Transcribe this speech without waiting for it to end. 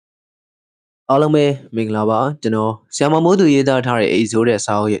အားလုံးပဲမင်္ဂလာပါကျွန်တော်ဆရာမမိုးသူရေးသားထားတဲ့အိဆိုးတဲ့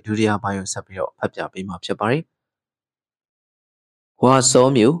စာအုပ်ရဲ့ဒုတိယပိုင်းကိုဆက်ပြီးတော့ဖတ်ပြပေးမှာဖြစ်ပါတယ်။ဝါစော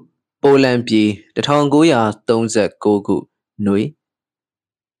မြို့ပိုလန်ပြည်1939ခုຫນွေ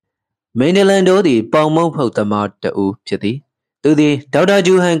မင်းဒလန်တို့သည်ပေါင်မုတ်ဖုတ်သမားတဦးဖြစ်သည်။သူသည်ဒေါက်တာ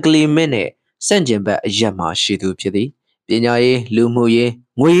ဂျူဟန်ကလီမစ်နှင့်စန့်ကျင်ဘက်အရက်မှရှိသူဖြစ်သည်။ပညာရေးလူမှုရေး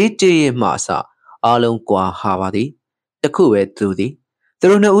ငွေရေးကြေးရေးမှအစအားလုံးကွာဟာပါသည်။တခုပဲသူသည်သူ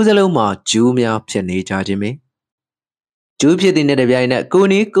တို့နှစ်ဦးစလုံးမှာဂျူးများဖြစ်နေကြခြင်းပဲဂျူးဖြစ်တဲ့တဲ့ပြိုင်နက်ကို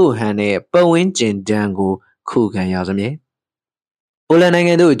နီးကိုဟန်နဲ့ပတ်ဝန်းကျင်တန်းကိုခုခံရစမြဲပိုလန်နိုင်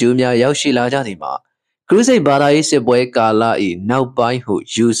ငံသို့ဂျူးများရောက်ရှိလာကြသည်မှာခရုစိတ်ဘာသာရေးစစ်ပွဲကာလ၏နောက်ပိုင်းဟု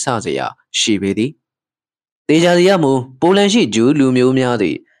ယူဆเสียရှိပေသည်တေချာစီရမူပိုလန်ရှိဂျူးလူမျိုးများသ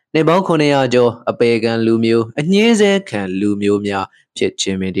ည်နှစ်ပေါင်း900ကျော်အပေခံလူမျိုးအညှင်းဆဲခံလူမျိုးများဖြစ်ခြ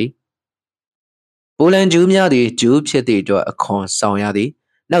င်းပင်သည်ပိုလန်ဂျူးများသည်ဂျူးဖြစ်သည့်အတွက်အခွန်ဆောင်ရသည်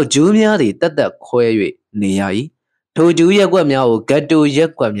နောက်ဂျူးများသည်တက်တက်ခွဲ၍နေရ၏ထိုဂျူးရက်ကွက်များကိုဂက်တိုရ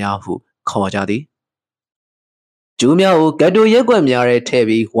က်ကွက်များဟုခေါ်ကြသည်ဂျူးများကိုဂက်တိုရက်ကွက်များထဲထည့်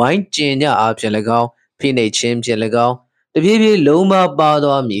ပြီးဝိုင်းကျင်ကြအားဖြင့်၎င်းဖိနှိပ်ခြင်းဖြင့်၎င်းတပြေးပြေးလုံးမပါ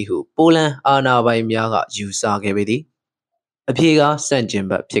သွားမည်ဟုပိုလန်အာဏာပိုင်များကယူဆခဲ့ပေသည်အပြေကစန့်ကျင်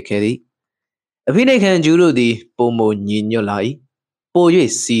ဘက်ဖြစ်ခဲ့သည်အဖိနှိပ်ခံဂျူးတို့သည်ပုံမညီညွတ်လာ၏ပို၍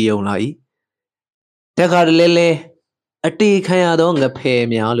စီယုံလာ၏တခါတလဲလဲအတေခံရသောငဖယ်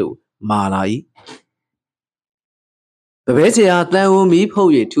များလိုမာလာ၏ပပဲဆရာတန်ဝမီဖု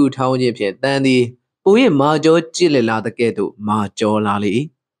တ်၍ထူထောင်းခြင်းဖြင့်တန်သည်ပို၍မာကျောကြည်လည်လာတဲ့ကဲ့သို့မာကျောလာလေ၏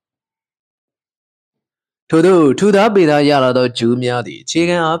ထို့သောထူသားပေသားရလာသောဂျူးများသည်အခြေ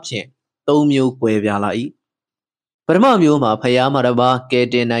ခံအားဖြင့်၃မျိုးကွဲပြားလာ၏ပထမမျိုးမှာဖျားမှာတပါကဲ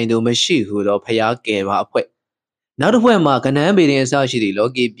တင်နိုင်သူမရှိဟုသောဖျားကဲပါအဖွဲ့နောက်တစ်ဖွဲ့မှာကနန်းပေတင်အစရှိသည့်လော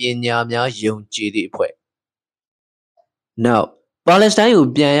ကီပညာများယုံကြည်သည့်အဖွဲ့နောက်ပါလက်စတိုင်းကို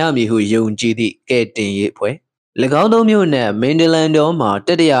ပြန်ရမည်ဟုယုံကြည်သည့်ကဲတင်ရေးအဖွဲ့၎င်းသုံးမျိုးနဲ့မင်ဒလန်တော်မှာတ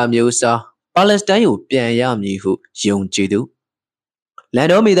တိယမျိုးစားပါလက်စတိုင်းကိုပြန်ရမည်ဟုယုံကြည်သူလန်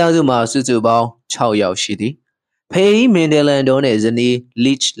တော်မိသားစုမှာစုစုပေါင်း6ယောက်ရှိသည်ဖေးမင်ဒလန်တော်နဲ့ဇနီးလ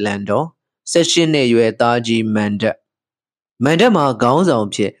စ်လန်တော်18နှစ်ရွယ်သားကြီးမန်ဒက်မှာခေါင်းဆောင်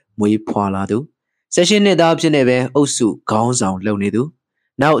ဖြစ်မွေးဖွာလာသူ18နှစ်သားဖြစ်နေပဲအုပ်စုခေါင်းဆောင်လုပ်နေသူ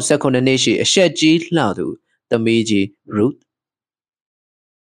နောက်18နှစ်ရှိအဆက်ကြီးလှသူသမီးကြီးရုတ်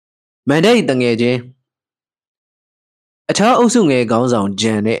မန်ဒက်တငယ်ချင်းအခြားအုပ်စုငယ်ခေါင်းဆောင်ဂျ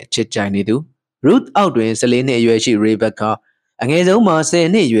န်နဲ့ချစ်ကြိုင်နေသူရုတ်အောက်တွင်14နှစ်အရွယ်ရှိရေဘက်ကာအငယ်ဆုံးမှာ10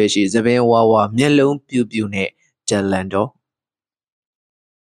နှစ်အရွယ်ရှိသပင်ဝါဝါမျက်လုံးပြူပြူနဲ့ဂျလန်တော်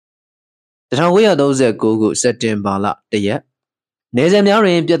1939ခုစက်တင်ဘာလ1ရက်နေဆက်များတွ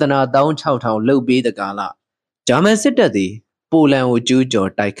င်ပြည်ထနာ16000လှုပ်ပြီးတကာလဂျာမန်စစ်တပ်သည်ပိုလန်ကိုကျူးကျော်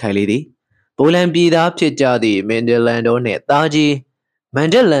တိုက်ခိုက်လေသည်ပိုလန်ပြည်သားဖြစ်ကြသည့်မင်ဒလန်တော်နှင့်သားကြီးမန်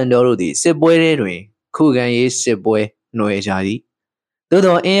ဒက်လန်တော်တို့သည်စစ်ပွဲထဲတွင်ခုခံရေးစစ်ပွဲနှွယ်ကြသည်သို့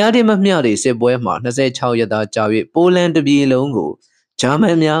သောအင်အားတိမမျှသည့်စစ်ပွဲမှာ26ရက်သားကြာ၍ပိုလန်တစ်ပြည်လုံးကိုဂျာမ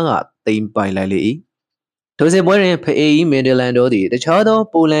န်များကသိမ်းပိုက်လိုက်လေ၏ထိုစစ်ပွဲတွင်ဖအေးမင်ဒလန်တော်သည်တခြားသော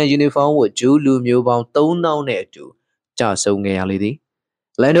ပိုလန်ယူနီဖောင်းဝတ်ဂျူးလူမျိုးပေါင်း3000နှင့်အတူကြဆုံးခဲ့ရလေသည်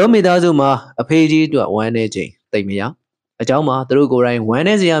လန်တော်မိသားစုမှာအဖေကြီးတို့ဝမ်းနေချိန်သိမ့်မရအကြောင်းမှာသူတို့ကိုယ်တိုင်ဝမ်း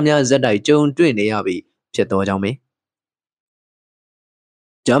နေစရာများဇက်တိုက်ကြုံတွေ့နေရပြီးဖြစ်သောကြောင့်ပင်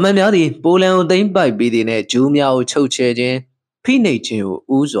ဂျာမန်များသည်ပိုလန်ကိုသိမ်းပိုက်ပြီးသည်နှင့်ဂျူးများကိုချုပ်ချယ်ခြင်းဖိနှိပ်ခြင်းကို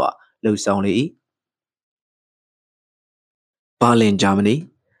ဦးစွာလှုံ့ဆော်လေ၏ဘာလင်ဂျာမနီ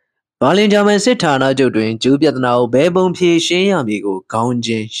ဘာလင်ဂျာမန်စစ်ဌာနချုပ်တွင်ဂျူးပြဿနာကိုဘယ်ပုံဖြေရှင်းရမည်ကိုခေါင်းချ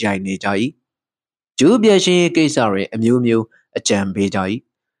င်းရိုက်နေကြ၏ဂျူးပြည်ရှင်းရေးကိစ္စတွင်အမျိုးမျိုးအကြံပေးကြ၏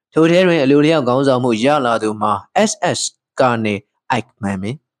ထိုထဲတွင်အလိုလျောက်ခေါင်းဆောင်မှုရလာသူမှာ SS ကနေအိုက်မန်ပ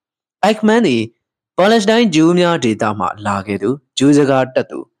င်အိုက်မန်သည်ပါလက်စတိုင်းဂျူးများဒေသမှလာခဲ့သူဂျူးစကားတတ်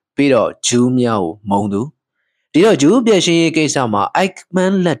သူပြီးတော့ဂျူးများကိုမုံသူဒီတော့ဂျူးပြည်ရှင်းရေးကိစ္စမှာအိုက်မ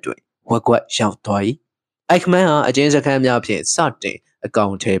န်လက်တွင်ဝက်ကွက်ရောက်သွား၏အိုက်မန်ဟာအကျဉ်းစခန်းများဖြင့်စတင်အကော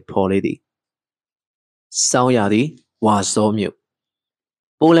င့်ထဲပေါ်လေသည်စောင်းရသည်ဝါစောမြို့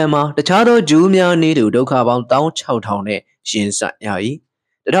ပိုလန်မှာတခြားသောဂျူးများနေသူဒုက္ခပေါင်း16000နဲ့ရင်ဆိုင်ရ၏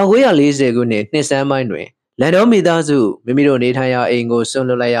1940ခုနှစ်နှစ်ဆန်းပိုင်းတွင်လန်တော်မိသားစုမိမိတို့နေထိုင်ရာအိမ်ကိုဆွန့်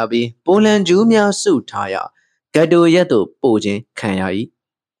လွတ်လိုက်ရပြီးပိုလန်ဂျူးများစုထားရာဂက်တိုရက်သို့ပို့ခြင်းခံရ၏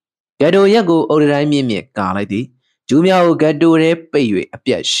ဂက်တိုရက်ကိုအုတ်တိုင်းမြင့်မြင့်ကာလိုက်သည်ဂျူးများကိုဂက်တိုထဲပိတ်၍အ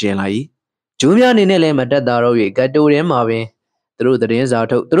ပြတ်ရှင်းလိုက်၏ဂျူးများအနေနဲ့လည်းမတက်တာတော့၍ဂက်တိုထဲမှာပင်သူတို့သတင်းစာ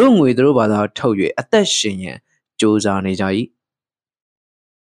ထုတ်သူတို့ငွေသူတို့ဘာသာထုတ်၍အသက်ရှင်ရန်ကြိုးစားနေကြ၏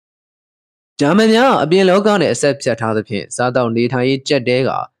ဂျာမန်များအပြင်လောကနဲ့အဆက်ဖြတ်ထားသဖြင့်စားတောက်နေထိုင်ရေးကြက်တဲ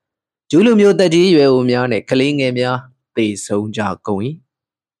ကဂျူးလူမျိုးတက်ကြီးရွယ်အိုများနဲ့ကလေးငယ်များသေဆုံးကြကုန်၏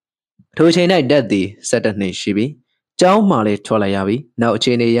ထိုချိန်၌တက်သည်17နှစ်ရှိပြီကျောင်းမှလည်းထွက်လာရပြီနောက်အ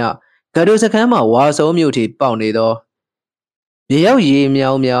ချိန်တွေရ တိုစခန်းမှာဝါဆုံးမြို့ထိပေါက်နေသောမြေရောက်ရေ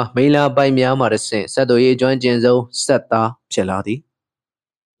မြောင်းများမိလာပိုက်များမှတဆင့်ဆက်သွယ်ရေးကျွမ်းကျင်ဆုံးဆက်သားဖြစ်လာသည်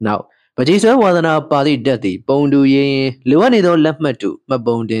နောက်ပကြီးဆွဲဝါဒနာပါသည့်တက်သည်ပုံတူရင်းလိုအပ်နေသောလက်မှတ်တူမှတ်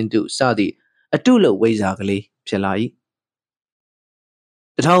ပုံတင်တူစသည့်အတုလဝိဇာကလေးဖြစ်လာ၏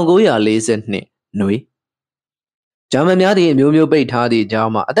1942နွေဂျာမန်များသည့်အမျိုးမျိုးပိတ်ထားသည့်ကြား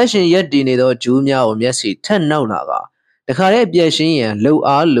မှာအသက်ရှင်ရက်တည်နေသောဂျူးများကိုမျက်စိထက်နောက်လာကတခါတည်းပြည့်ရှင်းရန်လှုပ်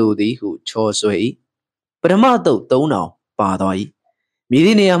အားလိုသည်ဟုချော်ဆွဲ၏ပထမတုပ်3000ပါသွား၏မြည်သ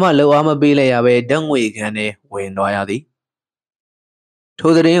ည့်နေရာမှလှုပ်အားမပေးလိုက်ရဘဲဓာတ်ငွေခံထဲဝင်သွားရသည်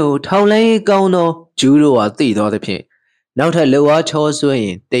ထိုသတင်းကိုထောင်လိုင်းကောင်းသောဂျူးတို့ကသိသောသဖြင့်နောက်ထပ်လှုပ်အားချောဆွဲရ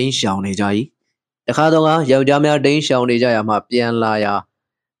င်တိမ်းရှောင်နေကြ၏တခါတော့ကယောက်ျားများတိမ်းရှောင်နေကြရမှပြန်လာရာ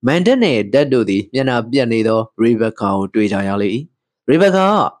မန်တက်နဲ့ဓာတ်တို့သည်မျက်နှာပြတ်နေသောရီဘက်ကာကိုတွေ့ကြရလေ၏ရီဘက်ကာ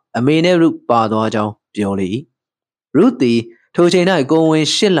ကအမေနဲ့ရုပါသွားကြောင်းပြောလေ၏ရုသည်ထိုချိန်၌ကိုဝင်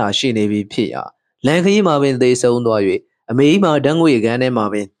8လရှိနေပြီဖြစ်ရာလန်ခရီးမှာပင်သေဆုံးသွား၍အမေမှဓာတ်ငွေကန်းထဲမှာ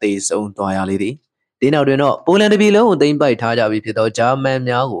ပင်သေဆုံးသွားရလေသည်ဒီနောက်တွင်တော့ပိုလန်တပြည်လုံးကိုသိမ်းပိုက်ထားကြပြီဖြစ်သောဂျာမန်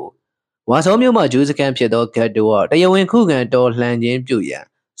များကိုဝါဆောမြို့မှဂျူးစခန်းဖြစ်သောဂတ်တိုကတရားဝင်ခုခံတော်လှန်ခြင်းပြုရန်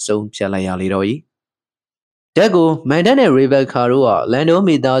ဆုံးဖြတ်လိုက်ရလေတော့၏ဓာတ်ကိုမန်ဒန်နဲ့ရီဘက်ကာတို့ကလန်ဒို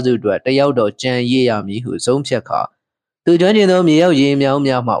မိသားစုအတွက်တယောက်တော့ကြံရည်ရမည်ဟုဆုံးဖြတ်ခါသူကျွမ်းကျင်သောမြေရောက်ရေမြောင်း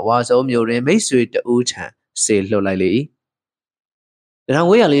များမှဝါဆောမြို့တွင်မိတ်ဆွေတဦးထံဆေလွှတ်လိုက်လေ၏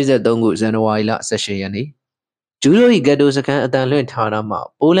1943ခုဇန်နဝါရီလ18ရက်နေ့ဂျူးတို့၏ဂတ်တိုစခန်းအတန်လွင့်ဌာနမှ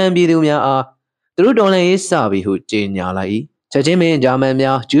ပိုလန်ပြည်သူများအားသူတို့တော်လှန်ရေးစပြီဟုကြေညာလိုက်၏ချက်ချင်းပင်ဂျာမန်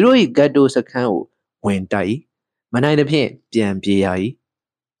များဂျူးတို့၏ဂတ်တိုစခန်းကိုဝင်တိုက်၏မနိုင်သဖြင့်ပြန်ပြေးရ၏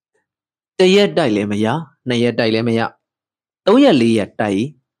တရက်တိုက်လည်းမရ2ရက်တိုက်လည်းမရ3ရက်4ရက်တိုက်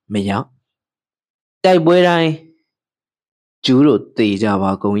မရတိုက်ပွဲတိုင်းဂျူးတို့တေကြ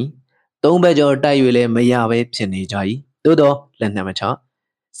ပါကုန်၏3ဘက်ကျော်တိုက်၍လည်းမရဘဲဖြစ်နေကြ၏သို့သောလက်နက်မချ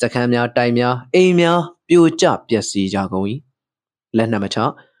စခန်းများတိုက်များအိမ်များပြိုကျပျက်စီးကြကုန်၏လက်နက်မချ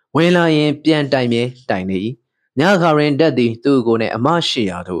ဝင်လာရင်ပြန်တိုက်မြဲတိုက်နေ၏ညခါရင်တက်သည်သူ့ကိုယ်နဲ့အမရှိ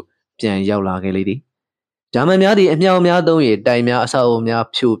ရာသို့ပြန်ရောက်လာခဲ့လေသည်ဂျာမန်များသည်အမြောက်များသုံး၍တိုက်များအဆောက်အုံများ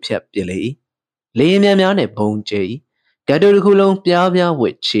ဖြိုဖျက်ပစ်လေ၏လေယာဉ်များများနှင့်ဘုံကျဲ၏ဂတ်တိုတစ်ခုလုံးပြားပြားဝ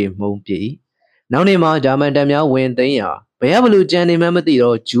စ်ချေမှုန်းပြေ၏နောက်နေ့မှာဂျာမန်တပ်များဝင်သိမ်းရာဘယ်ဘလူကြံနေမှမသိ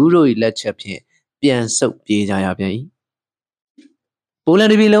တော့ဂျူးတို့၏လက်ချက်ဖြင့်ပြန်ဆုတ်ပြေးကြရပြန်၏ပိုလန်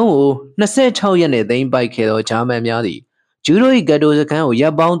ပြည်လုံးကို26ရက်နဲ့သိမ်းပိုက်ခဲ့သောဂျာမန်များသည်ဂျူးတို့၏ဂတ်တိုစခန်းကိုရ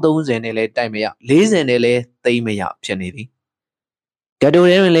ပ်ပေါင်း30နဲ့လည်းတိုက်မရ40နဲ့လည်းသိမ်းမရဖြစ်နေသည်ဂတ်တို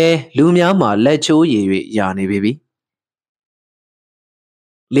ထဲတွင်လည်းလူများမှလက်ချိုးရည်၍ယာနေပြီ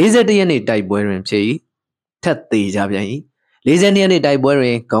41ရက်နေ့တိုက်ပွဲတွင်ဖြစ်၏ထက်သေးကြပြန်၏42ရက်နေ့တိုက်ပွဲတွ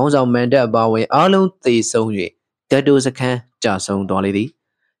င်ခေါင်းဆောင်မန်တက်အပါဝင်အားလုံးသေဆုံး၍ဂတ်တိုစခန်းကျဆုံးသွားလေသည်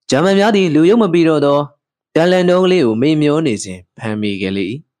ဂျာမန်များသည်လူရုပ်မပြီးတော့သောတန်လန်တုံးလေးကိုမေ့မျောနေစဉ်ဖမ်းမိခဲ့လေ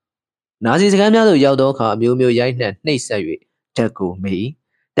၏နာဇီစခန်းများသို့ရောက်သောအခါအမျိုးမျိုးရိုက်နှက်နှိပ်စက်၍ဓာတ်ကိုမေ့၏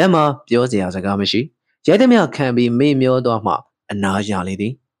ဓာတ်မှာပြောစရာစကားမရှိရိုက်သည်များခံပြီးမေ့မျောသွားမှအနာရလေသ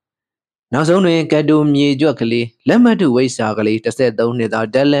ည်နောက်ဆုံးတွင်ဂတ်တိုမြေကျွက်ကလေးလက်မှတ်တုဝိစာကလေး13နှစ်သား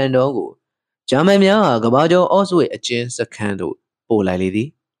ဒလန်တော်ကိုဂျာမန်များကကဘာကျော်အော့စ်ဝစ်အကျဉ်းစခန်းသို့ပို့လိုက်လေသည်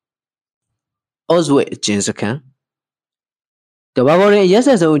အော့စ်ဝစ်အကျဉ်းစခန်းကဘာပေါ်တွင်ရက်ဆ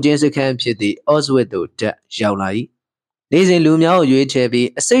က်ဆုံးအကျဉ်းစခန်းဖြစ်သည့်အော့စ်ဝစ်သို့ဓာတ်ရောက်လာ၏နေ့စဉ်လူများကိုရွေးချယ်ပြီး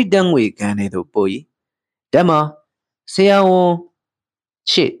အစိတ်တက်ငွေခန်းထဲသို့ပို့၏ဓာတ်မှာဆရာဝန်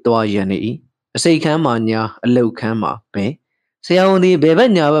ရှေ့သွားရနေ၏အစိတ်ခန်းမှာညာအလုတ်ခန်းမှာပဲဆရာဝန်သည်ဘယ်ဘ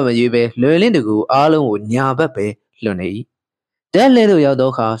က်ညာဘက်မရွေးပဲလွယ်လင်းတကူအားလုံးကိုညာဘက်ပဲလွတ်နေ၏ဓာတ်လဲသို့ရောက်သော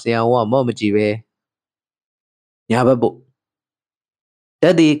အခါဆရာဝန်ကမော့မကြည့်ပဲညာဘက်ပို့ဓာ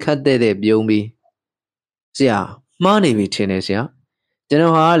တ်သည်ခတ်တဲ့ပြုံးပြီးဆရာမှားနေပြီထင်တယ်ဆရာကျွန်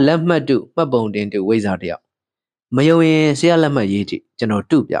တော်ဟာလက်မှတ်တုမှတ်ပုံတင်တုဝိဇ္ဇာတယောက်မယုံရင်ဆရာလက်မှတ်ရေးကြည့်ကျွန်တော်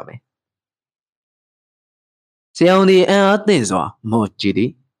တုပြမယ်ဆရာဝန်ဒီအံ့အားသင့်စွာမော့ကြည့်သ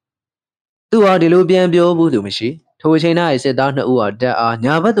ည်သူဟာဒီလိုပြန်ပြောဘူးသူမရှိထိုအချိန်၌စစ်သား2ဦးဟာဓာတ်အား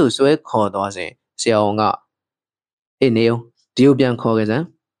ညာဘက်သို့ဆွဲခေါ်သွားစဉ်ဆရာဝန်ကအေးနေအောင်ဒီကိုပြန်ခေါ်ခဲ့စမ်း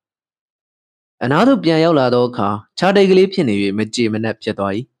အနားသို့ပြန်ရောက်လာသောအခါခြားတိတ်ကလေးဖြစ်နေ၍မကြည်မနှက်ဖြစ်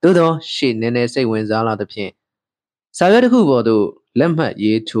သွား၏သို့သောရှေ့နည်းနည်းစိတ်ဝင်စားလာသဖြင့်စာရွက်တစ်ခုပေါ်သို့လက်မှတ်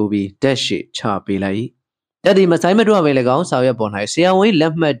ရေးထိုးပြီးဓာတ်ရှိချပေးလိုက်၏ဓာတ်ဒီမဆိုင်မတွပင်၎င်းစာရွက်ပေါ်၌ဆရာဝန်လ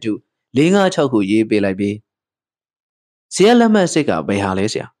က်မှတ်တူ456ခုရေးပေးလိုက်ပြီးဆရာလက်မှတ်စစ်ကဘယ်ဟာလဲ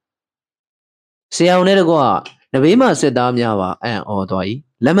ဆရာဝန်နဲ့တကွနဘေးမှစစ်သားများပါအံ့ဩသွား၏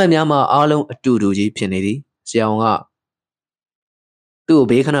လက်မှတ်များမှာအားလုံးအတူတူကြီးဖြစ်နေသည်ဆရာဝန်ကသူ့ကို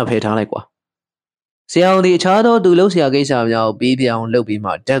ဘေးခဏဖယ်ထားလိုက်ကွာဆရာဝန်သည်အခြားသောသူလှုပ်ရှားကိစ္စများကိုပြီးပြောင်းလုပ်ပြီး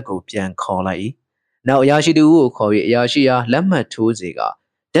မှဓာတ်ကိုပြန်ခေါ်လိုက်၏နောက်အရာရှိသူကိုခေါ်၍အရာရှိအားလက်မှတ်ထိုးစေကဓာ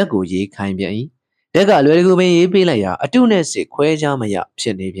တ်ကိုရေးခိုင်းပြန်၏ဓာတ်ကအလွယ်တကူပင်ရေးပေးလိုက်ရာအတုနဲ့စစ်ခွဲခြားမရဖြ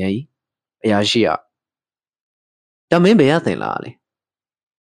စ်နေပြန်၏ အရာရှိကတမင်းဘယ်ရသင်လာလဲ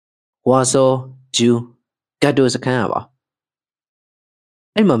ဝါစောဂျူးဂတ်တိုစခန်းရပါ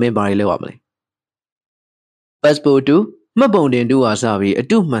အဲ့မှာမင်းဘာတွေလုပ်ရမလဲပတ်စပို့တူမှတ်ပုံတင်တူဟာစပြီးအ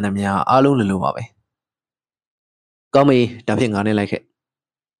တုမှန်သမျှအားလုံးလိုပါပဲကောင်းပြီဒါဖြင့်ငါနဲ့လိုက်ခဲ့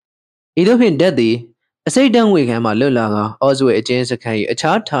ဤသို့ဖြင့်တက်သည်အစိတ်တန်းငွေခမ်းမှလွတ်လာကအော်ဇဝဲအချင်းစခန်း၏အ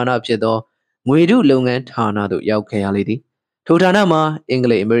ခြားဌာနဖြစ်သောငွေတုလုပ်ငန်းဌာနသို့ရောက်ခဲ့ရလေသည်ထိုဌာနမှာအင်္ဂ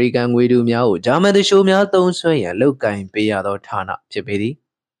လိပ်အမေရိကန်ငွေတုများကိုဂျာမန်သူရှိုးများသုံးစွဲရန်လုပ်ကိုင်ပေးရသောဌာနဖြစ်ပေသည်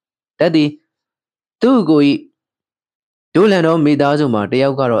တက်သည်သူ့ကို၏ဒိုလန်တော်မိသားစုမှာတယော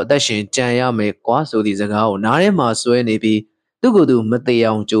က်ကတော့အသက်ရှင်ကြံရမယ်ကွာဆိုသည့်စကားကိုနားထဲမှာဆွဲနေပြီးသူ့ကိုယ်သူမသေး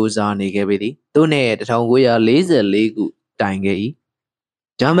အောင်စူးစမ်းနေခဲ့ပေသည်သူနှင့်1944ခုတိုင်ခဲ့၏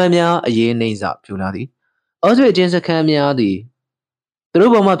ဂျာမန်များအရေးနှိမ့်စပြူလာသည်အော်စဝေချင်းစခန်းများသည်သူ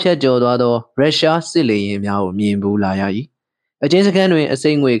တို့ပေါ်မှဖြတ်ကျော်သွားသောရုရှားစစ်လေယာဉ်များကိုမြင်ဘူးလာရ၏အချင်းစခန်းတွင်အစိ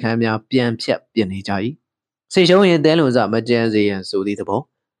မ့်ငွေခမ်းများပြန်ဖြတ်ပြစ်နေကြ၏စိတ်ရှုံးရင်တဲလွန်စမကြမ်းစေရန်ဆိုသည့်သဘော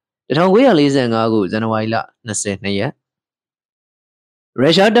1945ခုဇန်နဝါရီလ22ရက်ရု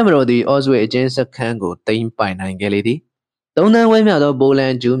ရှားတပ်မတော်သည်အော်စဝေအချင်းစခန်းကိုသိမ်းပိုင်နိုင်ခဲ့လေသည်3သန်းဝဲမြသောပိုလ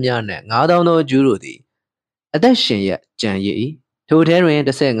န်ဂျူးများနှင့်9000သောဂျူးတို့သည်အသက်ရှင်ရက်ကြံရည်၏ထိုထဲတွင်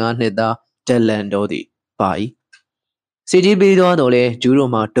15နှစ်သားဒလန်တော်သည်ပါ၏စီကြီးပြီးသွားတော့လဲဂျူး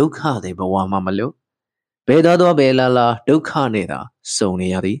တို့မှဒုက္ခတွေဘဝမှမလွတ်ဘယ်သောဘယ်လာဒုက္ခနဲ့သာစုံနေ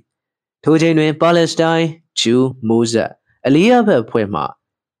ရသည်ထိုချိန်တွင်ပါလက်စတိုင်းဂျူးမိုးဆက်အလီယာဘတ်ဖွဲ့မှ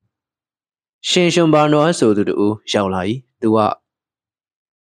ရှင်ရှင်ဘာနော်ဆိုသူတို့ရောက်လာ၏သူက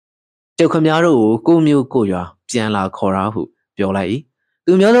ကျုပ်ခမများတို့ကိုမျိုးကိုရွာပြန်လာခေါ်တာဟုပြောလိုက်၏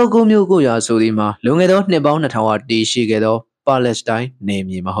သူများသောကိုမျိုးကိုရွာဆိုသည်မှာလွန်ခဲ့သောနှစ်ပေါင်း2000ဝတည်ရှိခဲ့သောပါလက်စတိုင်းနေ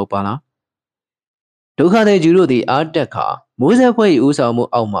မြေမဟုတ်ပါလားဒုက္ခသည်ဂျူးတို့သည်အားတက်ခါမိုးဆက်ဖွဲ့၏ဦးဆောင်မှု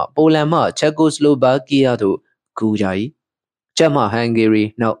အောက်မှပိုလန်မှချက်ကိုစလိုဗာကီးယားသို့ကူးကြ၏ချက်မှဟန်ဂေရီ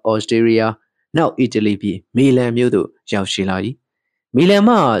နောက်အော်စတြေးလျနောက်အီတလီပြည်မီလန်မြို့သို့ရောက်ရှိလာ၏မီလန်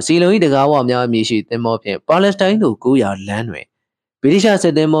မှစီလုံ၏တကားဝများအမည်ရှိသင်္ဘောဖြင့်ပါလက်စတိုင်းသို့ကူးရာလမ်းတွင်ဗြိတိရှစ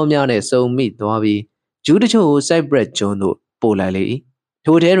စ်သင်္ဘောများနှင့်စုံမိသွားပြီးဂျူးတချို့ကိုဆိုက်ဘရက်ကျွန်းသို့ပို့လိုက်လေ၏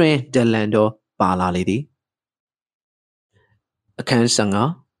ထိုထဲတွင်ဒလန်တော်ပါလာလေသည်အခန်း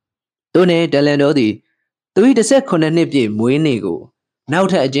15သူနှင့်ဒလန်တော်သည်သူ၏18နှစ်ပြည့်မွေးနေ့ကိုနောက်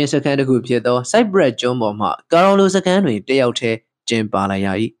ထပ်အကျဉ်းစခန်းတစ်ခုဖြစ်သောဆိုက်ဘရက်ကျွန်းပေါ်မှကာရောင်လိုစခန်းတွင်တယောက်တည်းကျင်းပလိုက်ရ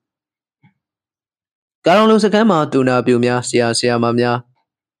၏ကာရောင်လိုစခန်းမှာတူနာပြူများဆရာမများ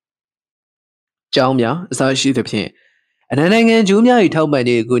ကျောင်းများအစရှိသဖြင့်အနိုင်ငံဂျူးများ၏ထောက်ပံ့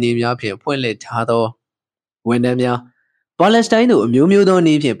ရေးအကူအညီများဖြင့်ဖွင့်လှစ်ထားသောဝန်ထမ်းများပါလက်စတိုင်းသို့အမျိုးမျိုးသောန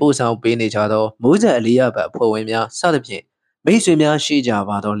ည်းဖြင့်ပို့ဆောင်ပေးနေကြသောမိုးဆက်အလီယာဘတ်ဖွဲ့ဝင်များစသဖြင့်မိတ်ဆွေများရှိကြ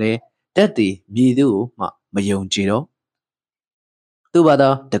ပါတော့လဲတက်သည်မြည်သူမှမယုံကြည်တော့သူ့ဘာသာ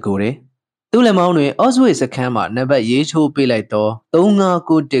တကူတယ်သူ့လက်မောင်းတွင်အော့စဝေစခန်းမှနံပါတ်ရေးချိုးပေးလိုက်သော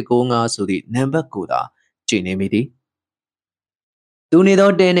35995ဆိုသည့်နံပါတ်ကိုသာကြည်နေမိသည်သူနေသော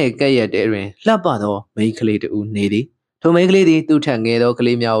တဲနှင့်ကဲ့ရဲ့တဲတွင်လှပသောမိန်းကလေးတူနေသည်ထိုမိန်းကလေးသည်သူ့ထက်ငယ်သောက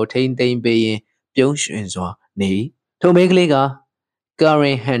လေးများကိုထိမ့်သိမ်းပေးရင်းပြုံးရွှင်စွာနေထိုမိန်းကလေးကကာရ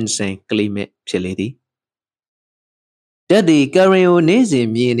င်ဟန်ဆန်ကလီမစ်ဖြစ်လေသည်တက်သည်ကာရင်ကိုနေ့စဉ်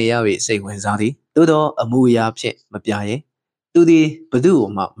မြင်နေရ၍စိတ်ဝင်စားသည်သို့သောအမူအရာဖြင့်မပြရဲသူသည်ဘသူ့ကို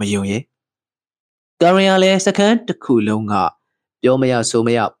မှမယုံရဲကာရင်ကလည်းစခန်းတစ်ခုလုံးကပြောမရဆိုမ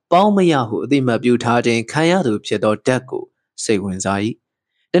ရပေါင်းမရဟုအသိမှတ်ပြုထားခြင်းခံရသူဖြစ်သောတက်ကိုစိတ်ဝင်စား၏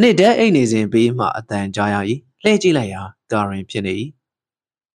ဒီနေ့ဓာတ်အိတ်နေစဉ်ဘေးမှအတန်ကြားရ၏လှည့်ကြည့်လိုက်ရာကာရင်ဖြစ်နေ၏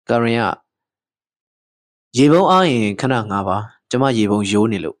ကာရင်ကရေပုံးအားရင်ခဏငါပါကျမရေပုံးရိုး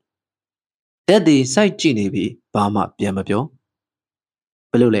နေလို့တက်သည်စိုက်ကြည့်နေပြီးဘာမှပြန်မပြော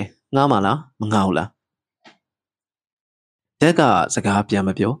ဘလို့လဲငားမလားမငားဘူးလားတက်ကစကားပြန်မ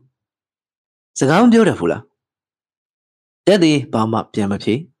ပြောစကားမပြောတတ်ဘူးလားတက်သည်ဘာမှပြန်မ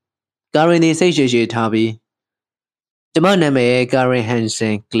ဖြေကာရင်သည်စိတ်ရှည်ရှည်ထားပြီးကျမနာမည်ကာရင်ဟန်ဆ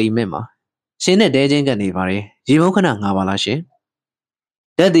န်ကလီမစ်ပါရှင်နဲ့တဲချင်းကနေပါတယ်ရေပုံးခဏငါပါလားရှင်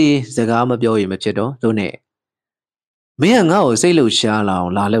တက်သည်စကားမပြောရင်မဖြစ်တော့တို့နဲ့မင်းကငါ့ကိုစိတ်လှုပ်ရှားလာအော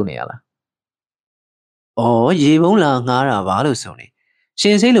င်လာလုပ်နေရလားအော်ရေပုံးလာငားတာပါလို့ဆိုနေရှ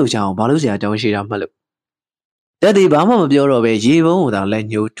င်စိတ်လှုပ်ရှားအောင်ဘာလို့ဆရာတောင်းရှိတာမှတ်လို့တက်သည်ဘာမှမပြောတော့ပဲရေပုံးကိုသာလက်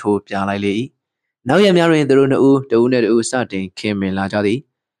ညှိုးထိုးပြလိုက်လေ၏နောက်ရက်များတွင်သူတို့နှစ်ဦးတဦးနဲ့တဦးစတင်ခင်မင်လာကြသည်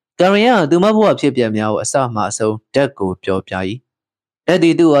ကာရင်ကသူမဘဝဖြစ်ပြန်များကိုအစမှအဆုံးဓာတ်ကိုပြောပြ၏တက်သ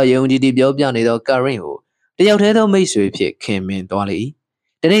ည်သူ့အားယုံကြည်သည်ပြောပြနေသောကာရင်ကိုတယောက်တည်းသောမိတ်ဆွေဖြစ်ခင်မင်သွားလေ၏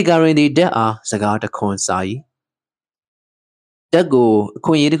တနေ့ကာရင်သည်ဓာတ်အားစကားတခွန်းစာ၏တက်ကိုအ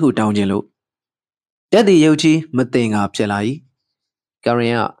ခွင့်အရေးတစ်ခုတောင်းခြင်းလို့တက်သည်ရုပ်ချီးမသိငါဖြစ်လာ၏ကာရ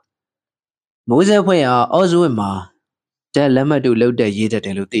င်ကမိုးဆက်ဖွဲ့အားအော့ဇဝစ်မှာဓာတ်လက်မှတ်တို့လှုပ်တဲ့ရေးတတ်တ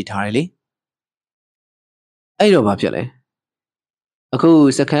ယ်လို့သိထားတယ်လေအဲ့တော့ဘာဖြစ်လဲ အခု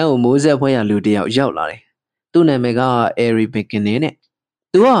စခန်းကိုမိုးဆက်ဖွဲ့ရလူတယောက်ရောက်လာတယ်သူ့နာမည်က Airy Beginning နဲ့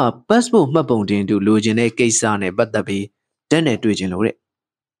သူက passport မှတ်ပုံတင်တူလိုချင်တဲ့ကိစ္စနဲ့ပတ်သက်ပြီးတက်နဲ့တွေ့ချင်လို့တဲ့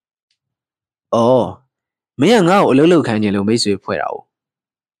။အော်မင်းကငါ့ကိုအလုပ်လုပ်ခိုင်းခြင်းလို့မိတ်ဆွေဖွဲ့တာ哦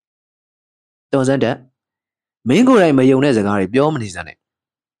။တော်စမ်းတက်မင်းကိုယ်တိုင်မယုံတဲ့စကားတွေပြောမနေစမ်းနဲ့။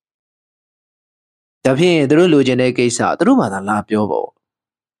ဒါဖြင့်သူတို့လိုချင်တဲ့ကိစ္စသူတို့ဘာသာလာပြောပေါ့။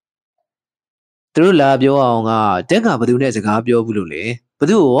သူတို့လာပြောအောင်ကတက်ကဘသူနဲ့စကားပြောဘူးလို့လေ။ဘ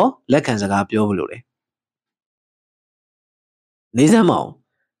သူ့ကိုရောလက်ခံစကားပြောဘူးလို့လေ။နေစမ်းမအောင်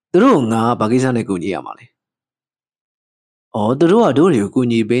သူတို့ငါဘာကိစ္စနဲ့ကူညီရမှာလဲ။အော်သူတို့ကတို့တွေကိုကူ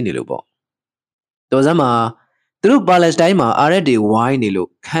ညီပေးနေလို့ပေါ့။တော်စမ်းမှာသူတို့ပါလက်စတိုင်းမှာအာရက်တွေဝိုင်းနေလို့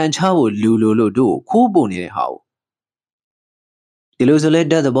ခံချဖို့လူလိုလို့တို့ကိုခိုးပို့နေတဲ့ဟာကိုဒီလိုဆိုလဲ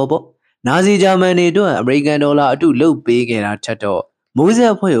တက်သဘောပေါ့နာဇီဂျာမန်တွေအတွက်အမေရိကန်ဒေါ်လာအတုလုတ်ပေးခဲ့တာထက်တော့မိုးဆ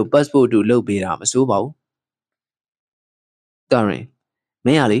က်အဖွဲ့ကို passport အတုလုတ်ပေးတာမစိုးပါဘူးကရင်မ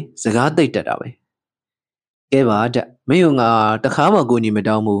င်းကလေစကားသိပ်တက်တာပဲကဲပါတက်မင်းကငါတခါမှကိုညီမ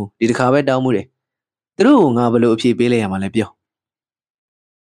တောင်းဘူးဒီတခါပဲတောင်းမှုတယ်သူတို့ကငါဘလို့အဖြေပေးလိုက်ရမှာလဲ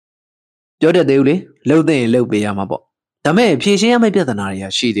ပြောတတ်သေးဘူးလေလှုပ်သိရင်လှုပ်ပေးရမှာပေါ့ဒါမဲ့ဖြေရှင်းရမယ့်ပြဿနာတွေက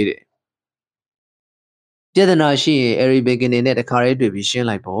ရှိသေးတယ်ပြဿနာရှိရင် Airy Beginning နဲ့တခါတည်းတွေ့ပြီးရှင်း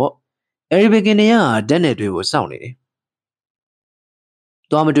လိုက်ပေါ့ Airy Beginning ကဓာတ်နဲ့တွေ့ကိုစောင့်နေတယ်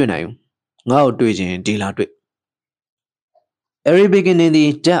သွားမတွေ့နိုင်ဘူးငါ့ကိုတွေ့ချင်းဒီလာတွေ့ Airy Beginning ဒီ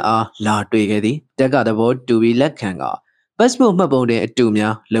ဓာတ်အားလာတွေ့ခဲ့သည်ဓာတ်ကသဘောတူပြီးလက်ခံက passport မှတ်ပုံတင်အတူ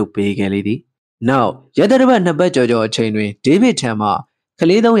များလုပ်ပေးခဲ့လေသည်နောက်ရတရပတ်နှစ်ပတ်ကျော်ကျော်အချိန်တွင်ဒေးဗစ်ထံမှက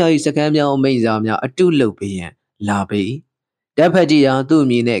လေး300၏စကမ်းပြောင်းအမိန့်စာများအတုလုပ်ပေးရန်လာပေ၏တက်ဖက်ကြီးရာသူ့အ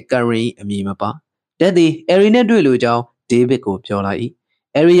မည်နှင့်ကရင်အမည်မပါတက်သည်အရီနှင့်တွေ့လိုကြောင်းဒေးဗစ်ကိုပြောလိုက်၏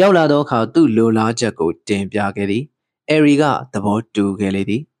အရီရောက်လာသောအခါသူ့လိုလားချက်ကိုတင်ပြခဲ့သည်အရီကသဘောတူခဲ့လေ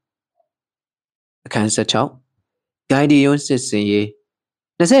သည်အခန်း16ဂိုင်ဒီယွန်းစစ်စင်ရေး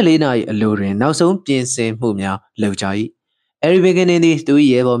24နာရီအလိုတွင်နောက်ဆုံးပြင်ဆင်မှုများလုပ်ကြ၏အရီဘီဂင်နင်သည်သူ၏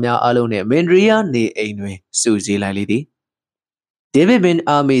ရဲဘော်များအားလုံးနှင့်မင်ဒရီယာနေအိမ်တွင်စုစည်းလိုက်လေသည်ဒေးဗစ်ဘင်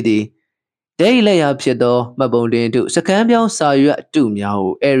အာမီသည်ဒဲ့လက်ရာဖြစ်သောမှတ်ပုံတင်တို့စကမ်းပြောင်းစာရွက်အတုများ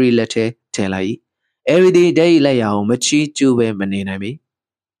ကိုအရီလက်ထဲထည့်လိုက်၏အရီသည်ဒဲ့လက်ရာကိုမချီးကျူးပဲမနေနိုင်ပေ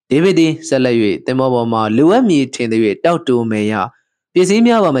ဒေးဗစ်သည်ဆက်လက်၍တင်မောပေါ်မှလူဝက်မြည်ထင်သည်၍တောက်တူမဲရပစ္စည်း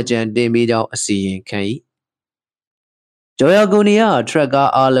များပါမကြံတင်ပြီးကြောင်းအစီရင်ခံ၏ဂျော်ယာဂိုနီယာထရက်ကား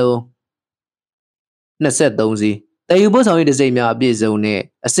အားလုံး23စီးတည်ယူပို့ဆောင်ရေးတစိမ့်များအပြည့်စုံနဲ့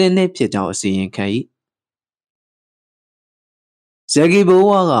အစင်းနှင့်ဖြစ်ကြောင်းအစီရင်ခံ၏ဇက်ဂီဘို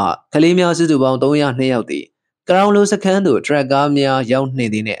ဝါကကလေးများစုစုပေါင်း302ယောက်သည်ကရောင်လိုစခန်းသို့ထရက်ကားများရောက်နှ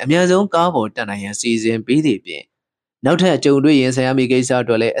င့်သည်နှင့်အများဆုံးကားပေါ်တက်နိုင်ရန်စီစဉ်ပြီးသည့်ပြင်နောက်ထပ်ကြုံတွေ့ရင်ဆိုင်ရမည့်ကိစ္စအ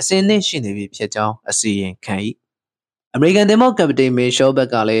တွက်လည်းအစင်းနှင့်ရှိနေပြီဖြစ်ကြောင်းအစီရင်ခံ၏အမေရိကန်သင်္ဘောကပတိန်မေရှောဘက်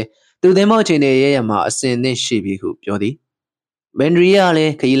ကလည်းသူသင်္ဘောအခြေအနေရဲရမှာအစင်းနှင့်ရှိပြီဟုပြောသည်မန်ဒရီယာလ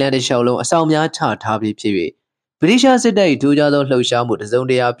ည်းခရီးလမ်းတစ်လျှောက်လုံးအဆောင်များချထားပြီးဖြစ်၍ဗြိတိရှားစစ်တပ်၏ထူးခြားသောလှုပ်ရှားမှုတစုံ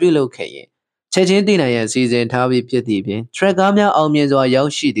တရာပြုလုပ်ခဲ့ရင်ချက်ချင်းသိနိုင်ရန်စီစဉ်ထားပြီးဖြစ်သည့်ပြင်ထရက်ကားများအောင်မြင်စွာရော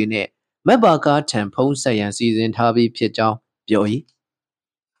က်ရှိသည်နှင့်မက်ဘာကားထံဖုံးဆက်ရန်စီစဉ်ထားပြီးဖြစ်ကြောင်းပြော၏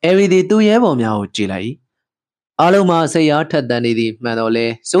အရီသည်သူရဲဘော်များကိုကြည်လိုက်၏အားလုံးမှာစိတ်အားထက်သန်နေသည်မှန်တော့လဲ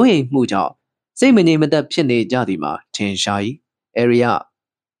စိုးရိမ်မှုကြောင့်စိတ်မငြိမ်မသက်ဖြစ်နေကြသည်မှာထင်ရှား၏အရီယာ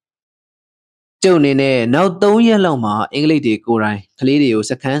ကျုပ်အနေနဲ့နောက်3ရက်လောက်မှာအင်္ဂလိပ်တွေကိုယ်တိုင်ကလေးတွေကို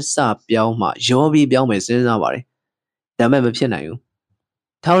စခန်းစပြောင်းမှရောပြီးပြောင်းမယ်စဉ်းစားပါတယ်ဒါမဲ့မဖြစ်နိုင်ဘူး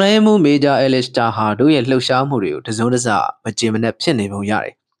ထောင်လိုင်းမှုမေဂျာအဲလစ်စတာဟာတို့ရဲ့လှုပ်ရှားမှုတွေကိုတစုံတစမကျေမနက်ဖြစ်နေပုံရတ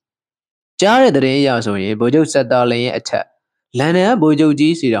ယ်ကြားတဲ့သတင်းအရဆိုရင်ဗိုလ်ချုပ်ဆက်တာလင်ရဲ့အထက်လန်ဒန်ဗိုလ်ချုပ်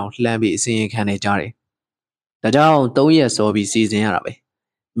ကြီးစီတောင်လှမ်းပြီးအစီရင်ခံနေကြတယ်ဒါကြောင့်3ရက်စောပြီးစီစဉ်ရတာပဲ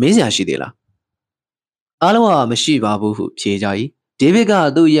မင်းစရာရှိသေးလားအားလုံးကမရှိပါဘူးဟုဖြေကြ၏ဒေးဗစ်က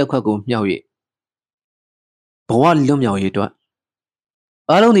သူ့ရက်ခွက်ကိုမြှောက်၍ဘဝလွတ်မြောက်ရေးအတွက်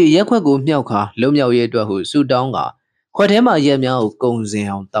အားလုံးဒီရက်ခွက်ကိုမြှောက်ခါလွတ်မြောက်ရေးအတွက်ဟုဆူတောင်းကခွက်ထဲမှာရက်များကိုကုံစင်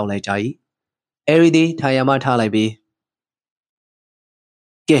အောင်တောက်လိုက်ကြ၏အရီသည်ထိုင်ရမထားလိုက်ပြီး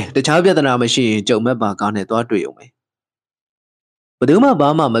ကဲတခြားပြဿနာမရှိရင်ကြုံမဲ့ပါကားနဲ့သွားတွေ့အောင်မယ်ဘယ်သူမှဘာ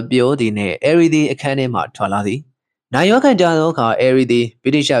မှမပြောသည်နဲ့အရီသည်အခန်းထဲမှထွက်လာသည်နိုင်ရွက်ခံကြသောအခါအရီသည်ဗြိ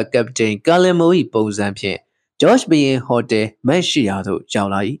တိရှကပတိန်ကာလင်မို၏ပုံစံဖြင့်ဂျော့ချ်ဘီယင်ဟိုတယ်မက်ရှိယာသို့ရော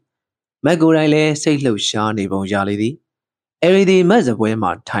က်လာ၏မက်ကိုတိုင်းလည်းစိတ်လှုပ်ရှားနေပုံရလေသည်အရီသည်မက်စပွဲမှ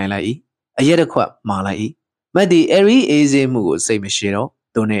ထိုင်လိုက်၏အရက်တစ်ခွက်မာလိုက်၏မက်သည်အရီအေးစေးမှုကိုစိတ်မရှိတော့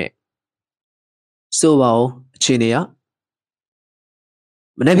သူနှင့်ဆိုပါဦးအခြေအနေရ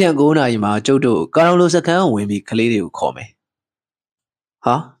မနေ့ပြန်9နာရီမှာကျုပ်တို့ကာရောင်လိုစခန်းဝင်ပြီးကလေးတွေကိုခေါ်မယ်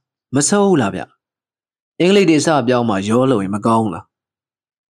ဟာမဆိုးဘူးလားဗျအင်္ဂလိပ်တွေစပြောင်းမှရောလို့ရင်မကောင်းဘူးလား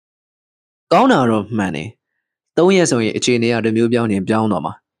ကောင်းတာတော့မှန်တယ်3ရက်ဆိုရင်အခြေအနေကတစ်မျိုးပြောင်းရင်ပြောင်းတော့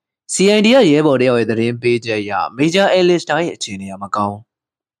မှာ CID ကရဲဘော်တယောက်ရဲ့သတင်းပေးချက်အရ Major Alistair ရဲ့အခြေအနေကမကောင်း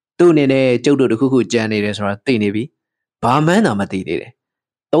သူ့အနေနဲ့ကျုပ်တို့တစ်ခုခုကြံနေတယ်ဆိုတာသိနေပြီဘာမှန်းသာမသိသေးတယ်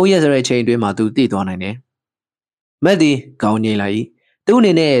3ရက်ဆိုတဲ့အချိန်အတွင်းမှာသူသိသွားနိုင်တယ်မက်ဒီခေါင်းငိမ့်လိုက်သူ့အ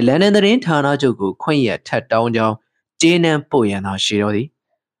နေနဲ့လန်ဒန်သတင်းဌာနချုပ်ကိုခွင့်ရထက်တောင်းကြောင်းကျေးနန်းပို့ရန်သာရှိတော်သည်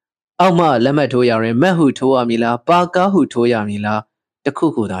အောက်မှလက်မှတ်ထိုးရရင်မက်ဟုထိုးရမည်လားပါကားဟုထိုးရမည်လားတခု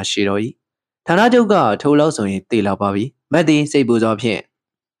ခုသာရှိတော်၏ဌာနချုပ်ကထိုးလောက်ဆိုရင်သိလောက်ပါပြီမက်ဒီစိတ်ပူစွာဖြင့်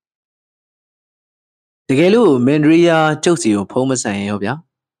တကယ်လို့မန်ဒရီယာကျုပ်စီကိုဖုံးမဆန်ရောဗျာ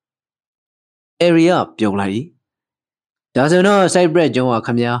အေရီယာပြုံးလိုက်ဒါဆိုတော့စိုက်ဘရက်ကျွန်းကခ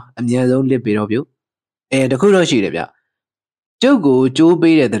မများအမြန်ဆုံးလစ်ပြီးတော့ပြုတခုတော့ရှိတယ်ဗျကျုပ်ကိုကြိုး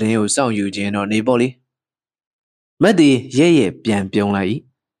ပေးတဲ့သတင်းကိုစောင့်ယူခြင်းတော့နေပေါ့လေမက်ဒီရဲပြန်ပြုံးလိုက်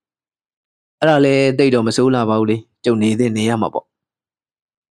အဲ့ဒါလည်းတိတ်တော့မစိုးလာပါဘူးလေကျုပ်နေတဲ့နေရမှာပေါ့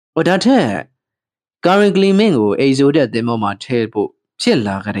ဟိုဒါထက်ကာရီဂလီမင်းကိုအိဇိုတဲ့တင်မောမှာထဲဖို့ဖြစ်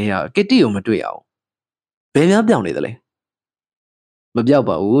လာကြတဲ့ကစ်တီကိုမတွေ့အောင်ဘယ်များပြောင်းနေသလဲမပြောက်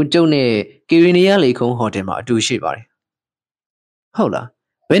ပါဘူးကျုပ်နဲ့ကီရီနီယာလေခုံးဟိုတယ်မှာအတူရှိပါတယ်ဟုတ်လား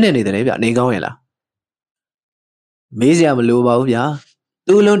ဘယ်နဲ့နေတယ်လဲဗျနေကောင်းရဲ့လားမေးစရာမလိုပါဘူးဗျာ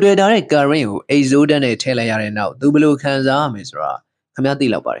သူလွန်တွေ့ထားတဲ့ကာရင်ကိုအိဇိုဒန်နဲ့ထည့်လိုက်ရတဲ့နောက်သူဘယ်လိုခံစားရမလဲဆိုတာခင်ဗျားသိ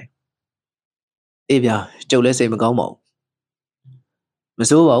လောက်ပါတယ်အေးဗျာကျုပ်လည်းစိတ်မကောင်းပါဘူးမ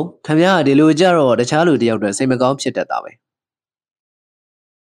စိုးပါဘူးခင်ဗျားကဒီလိုကြတော့တခြားလူတယောက်တည်းစိတ်မကောင်းဖြစ်တတ်တာပဲ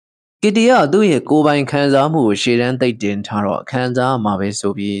ကီတီကသူ့ရဲ့ကိုယ်ပိုင်ခံစားမှုကိုရှေ့တန်းသိပ်တင်ထားတော့ခံစားမှာပဲ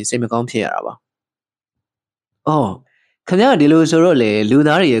ဆိုပြီးစိတ်မကောင်းဖြစ်ရတာပါအော်ခင်ဗျားဒီလိုဆိုတော့လေလူ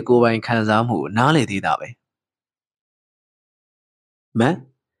သားတွေရဲ့ကိုယ်ပိုင်ခံစားမှုကိုနားလည်သေးတာပဲမတ်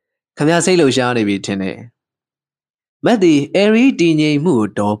ခင်ဗျားစိတ်လှုပ်ရှားနေပြီထင်တယ်မတ်ဒီအဲရီတည်ငြိမ်မှုကို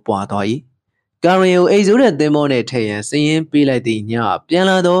တော့ပွာသွား၏ကာရင်ကိုအိတ်ဆိုးတဲ့သင်္ဘောနဲ့ထည့်ရန်စည်ရင်ပေးလိုက်သည့်ညပြန်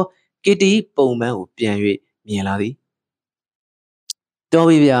လာသောကီတီပုံမှန်ကိုပြန်၍မြင်လာသည်တော်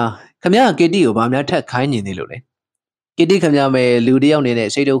ပြီဗျာခမရကီတီကိုဗာများထက်ခိုင်းနေသေးလို့လေကီတီခမရမဲ့လူတယောက်နေတဲ့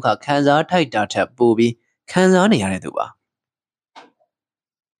စိတ်ဒုက္ခခံစားထိုက်တာထက်ပိုပြီးခံစားနေရတဲ့သူပါ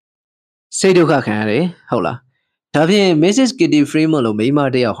စိတ်ဒုက္ခခံရတယ်ဟုတ်လားဒါဖြင့် Mrs. Kitty Freeman လို့မိန်းမ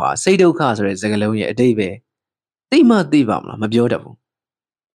တစ်ယောက်ဟာစိတ်ဒုက္ခဆိုတဲ့စကားလုံးရဲ့အဓိပ္ပာယ်သိမှသိပါမလားမပြောတတ်ဘူး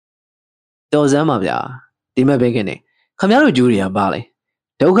တော်စမ်းပါဗျာဒီမဲ့ဘဲကနေခမရတို့ဂျူးတွေကပါလေ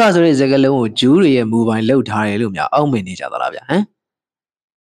ဒုက္ခဆိုတဲ့စကားလုံးကိုဂျူးတွေရဲ့မူပိုင်လှုပ်ထားတယ်လို့များအောက်မေ့နေကြသလားဗျာဟမ်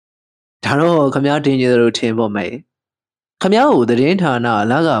ဒါတော့ခမရတင်ကြတို့ထင်ဖို့မဲ့ခမရကိုသတင်းဌာနအ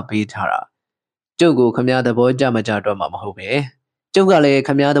လားကပေးထားတာကျုပ်ကိုခမရသဘောကြမကြတော့မှမဟုတ်ပဲကျုပ်ကလည်းခ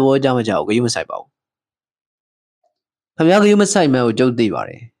မရသဘောကြမကြကိုဂရုမစိုက်ပါဘူးခမရဂရုမစိုက်မှန်းကိုကျုပ်သိပါ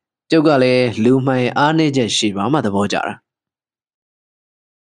တယ်ကျုပ်ကလည်းလူမှန်အားနည်းချက်ရှိပါမှသဘောကြတာ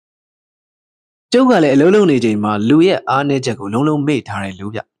ကျုပ်ကလည်းအလုံးလုံးနေချိန်မှာလူရဲ့အားနည်းချက်ကိုလုံးလုံးမေ့ထားတဲ့လူ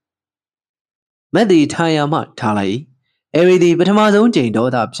ဗျမက်ဒီထိုင်ရမှထားလိုက်အဲရီဒီပထမဆုံးချိန်ဒေါ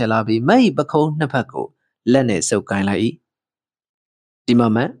သဖြစ်လာပြီးမက်၏ပခုံးနှစ်ဖက်ကိုလက်နဲ့စုပ်ကိုင်းလိုက်ဒီမှာ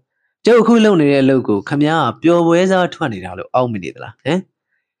မက်ကျုပ်အခုလုံနေတဲ့အလုပ်ကိုခမည်းပျော်ပွဲစားထွက်နေတာလို့အောက်မိနေသလားဟမ်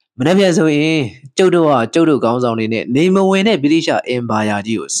မနေ့ပြန်ဆိုရင်ကျုပ်တို့ခေါင်းဆောင်တွေနဲ့နေမဝင်တဲ့ဗြိတိရှအင်ပါယာ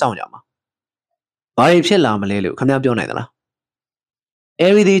ကြီးကိုစောင့်ကြမှာဘာတွေဖြစ်လာမလဲလို့ခမည်းပြောနိုင်သလားအဲ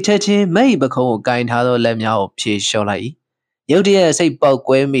ရီဒီချက်ချင်းမက်၏ပခုံးကိုကင်ထားသောလက်များကိုဖြေလျှော့လိုက်ရုတ်တရက်စိတ်ပေါက်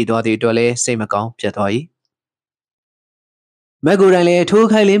ကွဲမိသွားသည့်အတွက်လည်းစိတ်မကောင်းဖြစ်သွား၏မက်ကိုတိုင်လည်းထိုး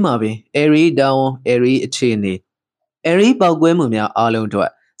ခိုင်လေးမှာပင်အဲရီတောင်းအဲရီအခြေအနေအဲရီပေါက်ကွဲမှုများအားလုံးအတွက်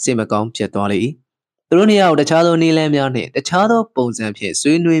စိတ်မကောင်းဖြစ်သွားလေ၏သူတို့နှစ်ယောက်တခြားသောနည်းလမ်းများနှင့်တခြားသောပုံစံဖြင့်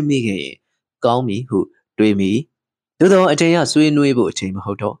ဆွေးနွေးမိခဲ့ရင်ကောင်းမည်ဟုတွေးမိသို့သောအချိန်ရဆွေးနွေးဖို့အချိန်မ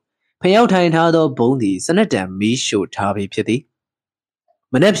ဟုတ်တော့ဖျောက်ထိုင်ထားသောဘုံသည်စနက်တံမီးရှို့ထားပြီးဖြစ်သည်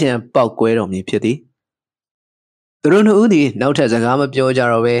မနှက်ဖြန်ပေါက်ကွဲတော်မူဖြစ်သည်သူတို့နှစ်ဦးသည်နောက်ထပ်စကားမပြောကြ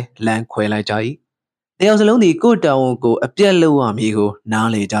တော့ဘဲလမ်းခွဲလိုက်ကြ၏တယောက်စလုံးသည်ကိုယ်တောင်ကိုအပြက်လုပ်ရမည်ကိုနား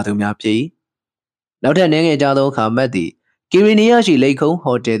လေကြသူများဖြစ်၏နောက်ထပ်နည်းငယ်ကြသောအခါမက်သည်ကီရီနီယာရှိလိတ်ခုံး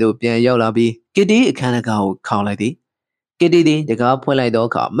ဟိုတယ်သို့ပြန်ရောက်လာပြီးကစ်တီအခန်းတကားကိုခေါင်းလိုက်သည်ကစ်တီသည်တကားဖွင့်လိုက်သော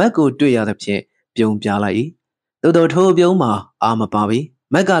အခါမက်ကိုတွေ့ရသဖြင့်ပြုံးပြလိုက်၏သို့သောထိုပြုံးမှာအာမပါပြီ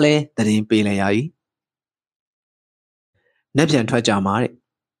မက်ကလည်းသတင်းပေးလိုက်ရ၏နှက်ပြန်ထွက်ကြမှာတဲ့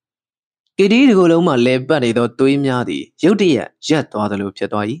ကီတီဒီကိုယ်လုံးမှလဲပတ်နေသောသွေးများသည်ရုတ်တရက်ရက်သွားသလိုဖြစ်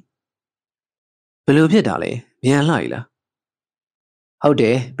သွား၏ဘယ်လိုဖြစ်တာလဲမြန်လှ ਈ လားဟုတ်တ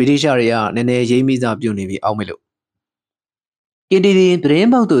ယ်ဗြိတိရှတွေကနည်းနည်းရိမ့်မိစားပြုတ်နေပြီအောက်မေ့လို့ကင်တီဒီသတင်း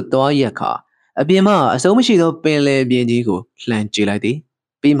ပေါက်သို့သွားရက်ခါအပြင်မှအဆုံးမရှိသောပင်လယ်ပြင်ကြီးကိုလှမ်းကြည့်လိုက်သည်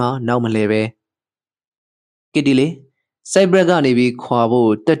ပြီးမှနောက်မလဲပဲကင်တီလေးစိုက်ဘရက်ကနေပြီးခွာ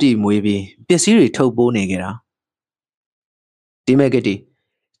ဖို့တက်တိမွေးပြီးပစ္စည်းတွေထုတ်ပိုးနေကြတာဒီမဲ့ကင်တီ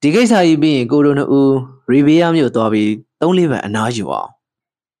ဒီကိစ္စကြီးပြီးရင်ကိုတို့နှစ်ဦးရီဗီယာမြို့သွားပြီး3-4ပတ်အနားယူအောင်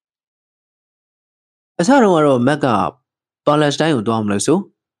အစတော့ကတော့မက်ကပါလက်စတိုင်းကိုသွားမလို့ဆို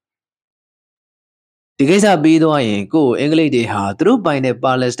ဒီကိစ္စပြီးသွားရင်ကို့အင်္ဂလိပ်တွေဟာသူတို့ပိုင်တဲ့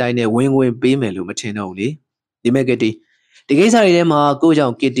ပါလက်စတိုင်းနဲ့ဝင်ပေးမယ်လို့မထင်တော့ဘူးလေဒီမဲ့ကတီဒီကိစ္စတွေထဲမှာကို့ကြော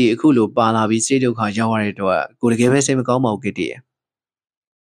င့်ကတီအခုလိုပါလာပြီးစိတ်ဒုက္ခရောက်ရတဲ့အတွက်ကိုတကယ်ပဲစိတ်မကောင်းပါဘူးကတီရဲ့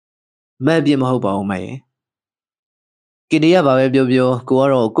မက်ပြစ်မဟုတ်ပါဘူးမရဲ့ကတီကဘာပဲပြောပြောကိုက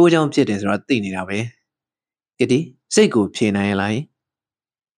တော့ကိုကြောင့်ဖြစ်တယ်ဆိုတာသိနေတာပဲကတီစိတ်ကိုဖြေနိုင်ရလား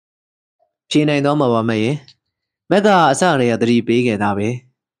ဖြေနိုင်တော့မှာပါမရဲ့မက်ကအစရေကသတိပေးခဲ့တာပဲ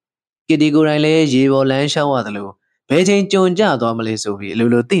ကတီကိုယ်တိုင်လည်းရေပေါ်လမ်းလျှောက်ရတယ်လို့ဘယ်ချိန်ကြုံကြသွားမလဲဆိုပြီးအလို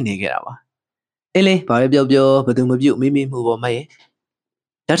လိုသိနေခဲ့တာပါအေးလေဘာပဲပြောပြောဘသူမပြုတ်မိမိမှုပေါ်မရဲ့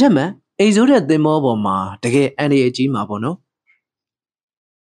ဒါထက်မှအိမ်ဆိုးတဲ့သင်္ဘောပေါ်မှာတကယ်အန်ဒီအကြီးမှာပေါ့နော်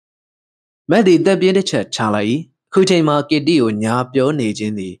မက်ဒီတက်ပြင်းတစ်ချက်ချလိုက်အခုချိန်မှာကစ်တီကိုညာပြောနေခြ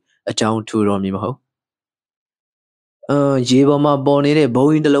င်းသည်အကြောင်းထူတော်မည်မဟုတ်ရေပေါ်မှာပေါ်နေတဲ့ဘုံ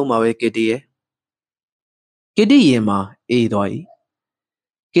ကြီးတစ်လုံးမှာပဲကစ်တီရဲ့ကစ်တီရင်မှာအေးသွား၏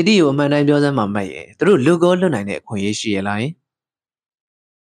ကစ်တီကိုအမှန်တိုင်းပြောစမ်းမှာမက်ရဲ့သူတို့လူကောလွတ်နိုင်တဲ့အခွင့်အရေးရှိရလား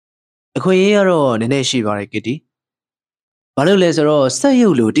အခွင့်အရေးကတော့နည်းနည်းရှိပါတယ်ကစ်တီဘာလို့လဲဆိုတော့ဆက်ရု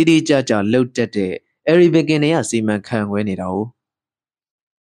ပ်လိုတိတိကျကျလှုပ်တက်တဲ့အဲရီဘီကင်တွေကစီမံခန့်ခွဲနေတာ哦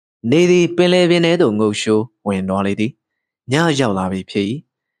နေသည်ပင်လယ်ပြင်ထဲသို့ငုတ်ရှိုးဝင်သွားလေသည်ညရောက်လာပြီဖြစ်၏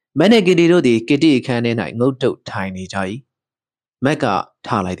မက်နဲ့ကီတီတို့သည်ကီတီအခန်းထဲ၌ငုတ်တုတ်ထိုင်နေကြ၏မက်ကထ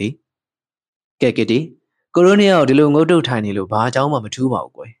လိုက်သည်ကဲကီတီကိုရိုနီယာကိုဒီလိုငုတ်တုတ်ထိုင်နေလို့ဘာအကြောင်းမှမထူးပါ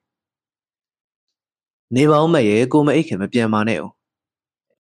ဘူးကွယ်နေပါဦးမရဲ့ကိုမအိတ်ခင်မပြန်ပါနဲ့အောင်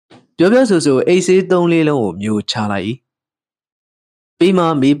ပြောဆိုအိတ်ဆေး၃လေးလုံးကိုမျိုးချလိုက်၏ပြီးမှ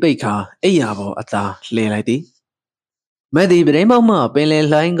မီးပိတ်ခါအိယာပေါ်အသာလှည့်လိုက်သည်မက်သည်ပဒိမ်ပေါက်မှပင်လယ်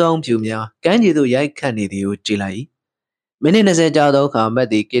လှိုင်းကောင်းဖြူများကမ်းခြေသို့ရိုက်ခတ်နေသည်ကိုကြည့်လိုက်မိနစ်20ကြာသောအခါမက်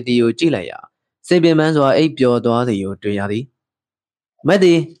သည်ကစ်တီကိုကြည့်လိုက်ရာစိတ်ပင်ပန်းစွာအိပ်ပျော်သွားသည်ကိုတွေ့ရသည်မက်သ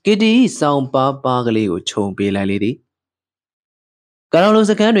ည်ကစ်တီ၏စောင်းပါးကလေးကိုခြုံပေးလိုက်လေသည်ကာရောင်လို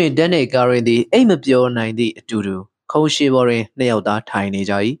စခန်းတွင်တက်နေကာရင်သည်အိပ်မပျော်နိုင်သည့်အတူတူခုံရှိပေါ်တွင်နှစ်ယောက်သားထိုင်နေ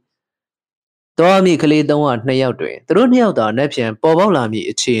ကြ၏တောအမိကလေး300နှစ်ယောက်တွင်သူတို့နှစ်ယောက်သာနှက်ပြန်ပေါ်ပေါက်လာမည့်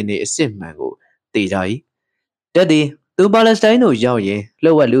အခြေအနေအစစ်မှန်ကိုသိကြ၏တက်သည်သူပါလက်စတိုင်းသို့ရောက်ရင်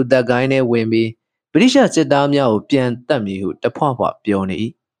လှုပ်ဝက်လူသက်ကိုင်းနဲ့ဝင်ပြီးဗြိတိရှစစ်သားများကိုပြန်တက်မည်ဟုတဖွာပြောနေ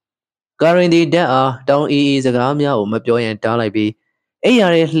၏ကာရင်ဒီတက်အားတောင်စကားများကိုမပြောရန်တားလိုက်ပြီးအိယာ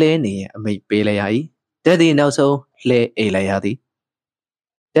ရဲလှဲနေရန်အမိတ်ပေးလိုက်ရ၏တက်သည်နောက်ဆုံးလှဲအိတ်လိုက်ရသည်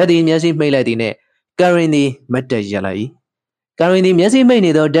တက်သည်မျက်စိမှိတ်လိုက်သည်နှင့်ကာရင်ဒီမတ်တက်ရက်လိုက်၏ကာရင်ဒီမျက်စိမှိတ်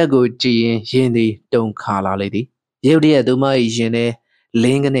နေသောတက်ကိုကြည့်ရင်ရင်သည်တုန်ခါလာလေသည်ရုတ်တရက်သူမ၏ရင်ထဲလ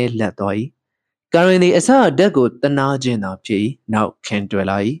င်းကနေလက်သွား၏ကာရင်သည်အစအတက်ကိုတနာခြင်းသာဖြစ်၏နောက်ခင်တွယ်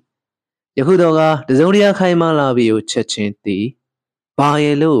လာ၏ယခုတော့ကတစုံတရာခိုင်မာလာပြီးကိုချက်ချင်းသည်ဘာ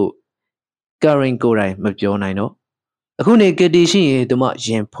ရဲ့လို့ကာရင်ကိုယ်တိုင်မပြောနိုင်တော့အခုနေကစ်တီရှိရင်သူမရ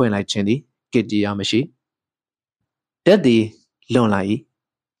င်ဖွင့်လိုက်ခြင်းသည်ကစ်တီရမရှိတက်သည်လွန်လာ၏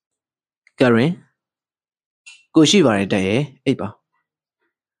ကာရင်ကိုရှိပါတယ်တက်ရဲ့အိပ်ပါ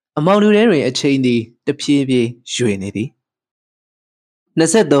အမောင်လူထဲတွင်အချိန်သည်တဖြည်းဖြည်းရွေနေသည်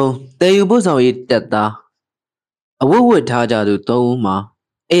23တေယူပို့ဆောင်ရေးတက်သားအဝတ်ဝတ်ထားကြသူ3ဦးမှာ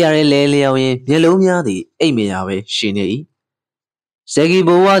အိယာရဲလဲလျောင်းရင်မျက်လုံးများသည်အိတ်မရပဲရှိနေ၏ဇက်ဂီ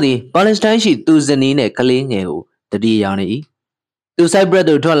ဘိုဝါသည်ပါလက်စတိုင်းရှိသူဇနီးနှင့်ကလေးငယ်ကိုတတိယနေ၏သူဆိုက်ဘရက်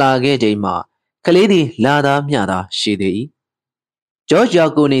သို့ထွက်လာခဲ့ချိန်မှာကလေးသည်လာသားမျှသာရှိသေး၏ဂျော့ဂျ်ယာ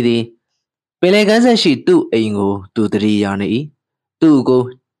ကိုနေသည်ပင်လယ်ကမ်းဆက်ရှိသူ့အိမ်ကိုသူတတိယနေ၏သူ့ကို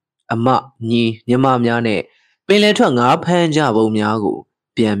အမညီမြမများနှင့်ပင်လယ်ထွက်ငါးဖမ်းကြပုံများကို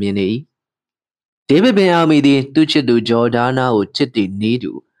ပြန်မြင်နေ၏ဒေးဗစ်ပင်အာမီသည်သူ့ချစ်သူဂျော်ဒါနာကိုချစ်သည့်နီး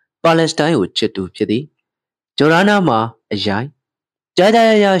သူပါလက်စတိုင်းကိုချစ်သူဖြစ်သည်ဂျော်ဒါနာမှာအယိုင်ကြား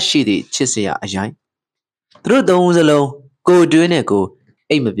ရရှိသည့်ချစ်စရာအယိုင်သူတို့သုံးဦးစလုံးကိုတွင်းနဲ့ကို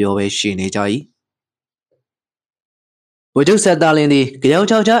အိတ်မပြောပဲရှိနေကြ၏ဝကျုပ်ဆက်သားလင်းသည်ကြောင်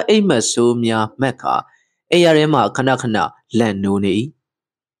ချောက်ချအိတ်မက်ဆိုးများမက်ခါအိယာထဲမှခဏလန့်နိုးနေ၏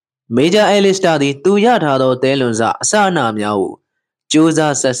မေဂျာအဲလစ်စတာသည်သူရထားသောသဲလွန်စအစအနများကိုကြိုး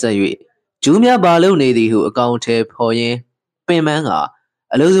စားဆက်၍ဂျူးများပါလုံနေသည်ဟုအကောင်ထဲဖော်ရင်းပင်ပန်းက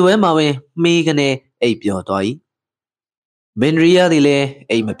အလုံးစုံမှာပင်မိကနေအိပ်ပျော်သွား၏မင်ရီယာသည်လည်း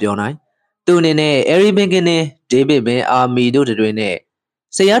အိပ်မပြောနိုင်သူအနေနဲ့အဲရီဘင်ကင်နဲ့ဒေးဗစ်ပင်အာမီတို့တွေနဲ့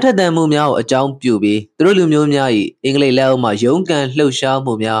ဆရာထက်သန်မှုများကိုအကြောင်းပြုပြီးသူတို့လူမျိုးများ၏အင်္ဂလိပ်လက်အောက်မှရုန်းကန်လှုပ်ရှား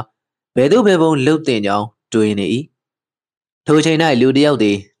မှုများဘယ်သို့ဘယ်ပုံလှုပ်တင်ကြောင်းတွေးနေ၏ထိုချိန်၌လူတစ်ယောက်သ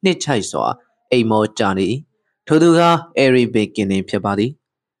ည်နှစ်ချိုက်စွာအိမ်မောကြနေ၏ထိုသူကအဲရီဘင်ကင်နှင့်ဖြစ်ပါသည်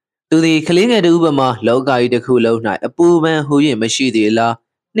သူသည်ကလေးငယ်တူဥပမာလောကကြီးတစ်ခုလုံး၌အပူပန်းဟူ၍မရှိသေးလား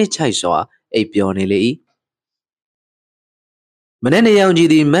နှစ်ချိုက်စွာအိပ်ပျော်နေလေ၏မနေ့နေရောင်ကြီး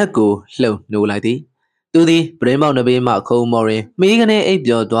သည်မက်ကိုလှုပ်နိုးလိုက်သည်သူသည်ပရင်းပေါက်နှပေးမှခုံမော်ရင်မီးကနေအိပ်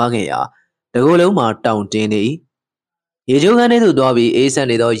ပျော်သွားခဲ့ရာတကိုယ်လုံးမှာတောင့်တင်းနေ၏ ရေချိုးခန်းထဲသို့သွားပြီးအေးဆက်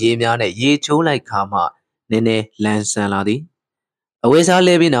နေသောရေများနှင့်ရေချိုးလိုက်ခါမှနည်းနည်းလန်းဆန်လာသည်အဝေးစား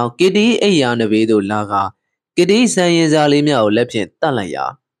လဲပြီးနောက်ကစ်တီအိယာနဘေးသို့လာကကစ်တီဆန်ရင်စားလေးများကိုလက်ဖြင့်တတ်လိုက်ရာ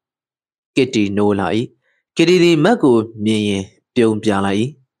ကစ်တီနိုးလာ၏ကစ်တီသည်မက်ကိုမြင်ရင်ပြုံးပြလိုက်၏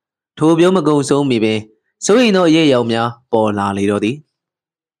ထိုပြုံးမကုံဆုံးမီပင်စိုးရင်သောအရေးရောက်များပေါ်လာလေတော့သည်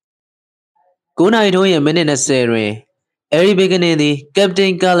9နာရီထိုးရင်မိနစ်20တွင်အယ်ရီဘေကနေသည်ကပတိ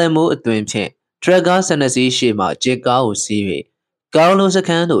န်ကာလန်မိုးအသွင်ဖြင့်ထရက်ကား12စီးရှေ့မှဂျက်ကားကိုစီး၍ကာရိုလိုစခ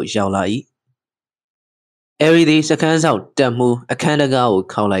န်းသို့ရောက်လာ၏အယ်ရီသည်စခန်းဆောင်တက်မှုအခန်းတကားကို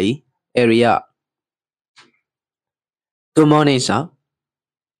ခေါက်လိုက်၏အယ်ရီက Good morning sir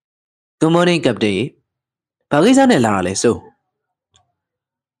Good morning ကပတိန်ဘာကိစ္စနဲ့လာတာလဲဆို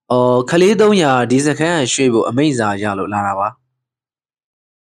ခလေး300ဒီစခန်းကရွှေ့ဖို့အမိန့်စာရလို့လာတာပါ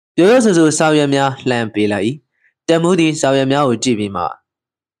ပြောရဆိုစာရွက်များလှမ်းပေးလိုက်၏တက်မှုသည်စာရွက်များကိုကြည့်ပြီးမှ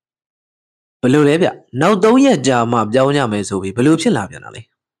ဘလို့လဲဗျနောက်3ရက်ကြာမှပြောင်းကြမယ်ဆိုပြီးဘလို့ဖြစ်လာပြန်တာလဲ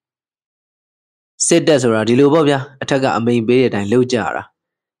စစ်တက်ဆိုတာဒီလိုပေါ့ဗျာအထက်ကအမိန်ပေးတဲ့အတိုင်းလုပ်ကြရတာ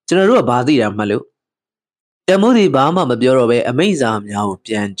ကျွန်တော်တို့ကဘာသိတာမှတ်လို့တက်မှုသည်ဘာမှမပြောတော့ဘဲအမိန်စာများကို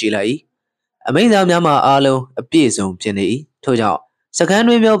ပြန်ကြည့်လိုက်၏အမိန်စာများမှာအားလုံးအပြည့်စုံဖြစ်နေ၏ထို့ကြောင့်စကန်း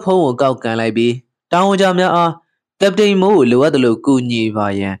တွင်းပြောဖုံးကိုကောက်ကန်လိုက်ပြီးတောင်ဝန်ကြများအားကပတိန်မိုးကိုလိုအပ်သလိုကူညီပါ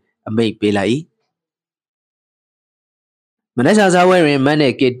ရန်အမိန့်ပေးလိုက်၏မနက်စာစားပွဲတွင်မတ်နှ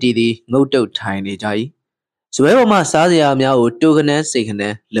င့်ကစ်တီသည်ငုတ်တုတ်ထိုင်နေကြ၏ဇွဲပေါ်မှစားစရာများကိုတိုကနန်းစိတ်ကန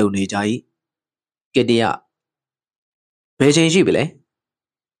န်းလုံနေကြ၏ကစ်တီကဘယ်ချိန်ရှိပြီလဲ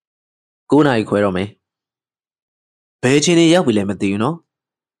9နာရီခွဲတော့မယ်ဘယ်ချိန်နေရောက်ပြီလဲမသိဘူးနော်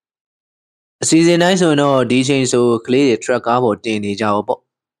အစီအစဉ်တိုင်းဆိုရင်တော့ဒီချိန်ဆိုကလေးတွေထရက်ကားပေါ်တင်နေကြအောင်ပေါ့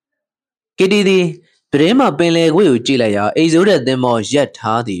ကစ်တီသည်ပရင်းမှာပင်လယ်ခွေကိုကြည့်လိုက်ရာအိမ်စိုးတဲ့သင်္ဘောရက်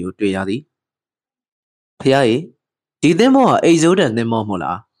ထားသည်ကိုတွေ့ရသည်ဖျားရီဒီသင်္ဘောကအိမ်စိုးတဲ့သင်္ဘောမဟုတ်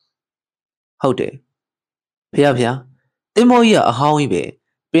လားဟုတ်တယ်ဖျားသင်္ဘောကြီးကအဟောင်းကြီးပဲ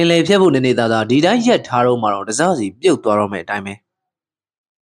ပင်လယ်ဖြတ်ဖို့နေနေသားသားဒီတိုင်းရက်ထားတော့မှတော့တစားစီပြုတ်သွားတော့မယ်အတိုင်းပဲ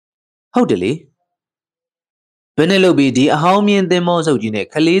ဟုတ်တယ်လေဘယ်နဲ့လုပ်ပြီးဒီအဟောင်းမြင်သင်္ဘောစုပ်ကြီးနဲ့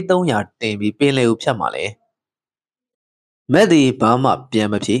ခလေး300တင်ပြီးပင်လယ်ကိုဖြတ်မှာလဲမက်သည်ဘာမှပြန်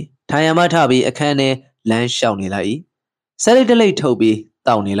မဖြစ်ထိုင်ရမထပြီးအခန်းထဲလမ်းလျှောက်နေလိုက်၏ဆက်လက်တလိတ်ထုတ်ပြီး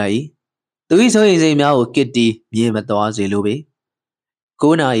တောက်နေလိုက်၏သူ၏စိုးရိမ်စိတ်များကိုကစ်တီမြင်မသွားစေလိုပေ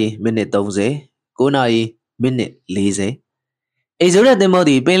9နာရီမိနစ်30 9နာရီမိနစ်40အိမ်စိုးတဲ့သင်္ဘော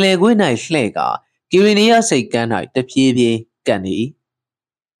သည်ပင်လယ်ကွေ့၌လှဲ့ကာကီရီနီယာစိတ်ကမ်း၌တဖြည်းဖြည်းကပ်နေ၏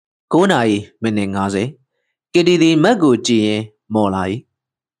9နာရီမိနစ်50ကစ်တီသည်မက်ကိုကြည့်ရင်မော်လာ၏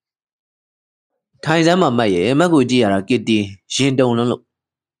ထိုင်စမ်းမှမက်ရဲ့မက်ကိုကြည့်ရတာကစ်တီရင်တုန်လွန်းလို့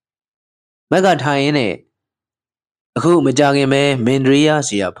မက်ကထိုင်ရင်းနဲ့အခုမကြခင်ပဲမင်ဒရီယာ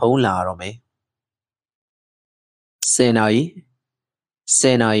စီကဖုံးလာတော့မယ်10နာရီ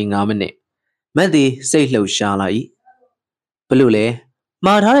5မိနစ်မက်သည်စိတ်လှုပ်ရှားလာ၏ဘလို့လဲ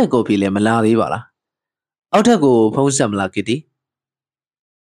မှားထားတဲ့ကော်ဖီလည်းမလာသေးပါလားအောက်ထပ်ကိုဖုံးဆက်မလားကစ်တီ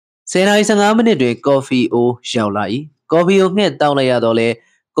10နာရီ15မိနစ်တွင်ကော်ဖီအိုးရောက်လာ၏ကော်ဖီကိုငှက်တောင်းလိုက်ရတော့လဲ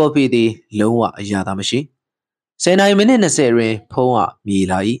ကော်ဖီသည်လုံးဝအရာသာမရှိ10နာရီမိနစ်20တွင်ဖုံးကမြည်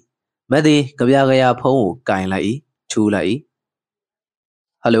လာ၏မက်သည်ကြပြာဖုံးကိုကင်လိုက်၏ထူလိုက်၏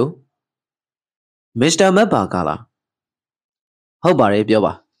ဟယ်လိုမစ္စတာမက်ပါကလားဟုတ်ပါတယ်ပြော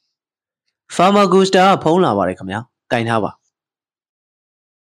ပါဖာမာဂူစတာကဖုံးလာပါတယ်ခင်ဗျာကင်ထားပါ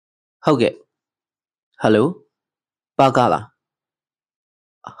ဟုတ်ကဲ့ဟယ်လိုပါကလား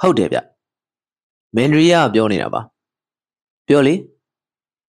ဟုတ်တယ်ဗျမင်ဒရီယာပြောနေတာပါပြောလေ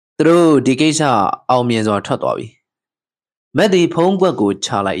သူတို့ဒီကိစ္စအောင်မြင်စွာထွက်သွားပြီမက်သည်ဖုံးကွက်ကိုချ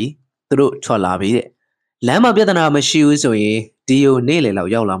လိုက်၏သူတို့ထွက်လာပြီတဲ့လမ်းမှာပြဿနာမရှိဘူးဆိုရင်ဒီယိုနေ့လည်လော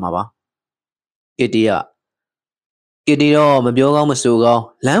က်ရောက်လာမှာပါကစ်တီတော့မပြောကောင်းမဆိုကောင်း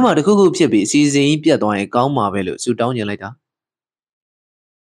လမ်းမှာတခုခုဖြစ်ပြီးအစီအစဉ်ကြီးပြတ်သွားရင်ကောင်းမှာပဲလို့ဆူတောင်းကျင်လိုက်တာ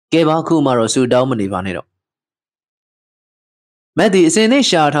ကဲပါခုမှတော့ဆူတောင်းမနေပါနဲ့တော့မက်သည်အစဉ်နဲ့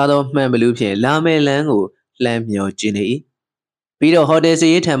ရှာထားသောမှန်ဘလူးဖြင့်လာမယ်လမ်းကိုလှမ်းမျောကြည့်နေ၏ပြီးတော့ဟိုတယ်စီ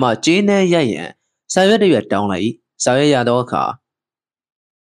ရေးထံမှကျေးနှမ်းရိုက်ရန်စာရွက်တစ်ရွက်တောင်းလိုက်၏စာရွက်ရသောအခါ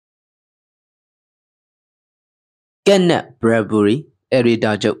ကက်နက်ဘရက်ဘူရီအယ်ရီ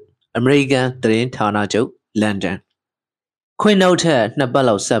တာချုပ်အမေရိကန်သတင်းဌာနချုပ်လန်ဒန်ခွင့်နောက်ထပ်2ပတ်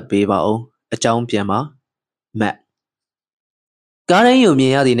လောက်ဆက်ပေးပါဦးအကြောင်းပြန်ပါမက်ကားရင်းကိုမြ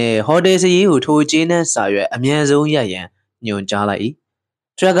င်ရသည်နဲ့ဟိုတယ်စီရေးကိုထိုကျေးနှမ်းစာရွက်အမြန်ဆုံးရရန်ညွှန်ကြားလိုက်၏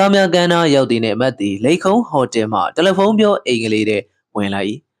ထရက်ကားများကမ်းနားရောက်သည်နှင့်မက်သည်လိတ်ခုံးဟိုတယ်မှတယ်လီဖုန်းပြောအိမ်ကလေးထဲဝင်လိုက်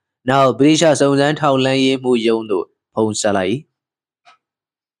၏နောက်ဗြိတိရှစုံစမ်းထောက်လှမ်းရေးမှုရုံးသို့ဖုန်းဆက်လိုက်၏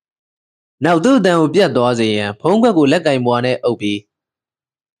နောက်သူ့အတန်ကိုပြတ်သွားစေရန်ဖုန်းခွက်ကိုလက်ကင်ပွားနဲ့အုပ်ပြီး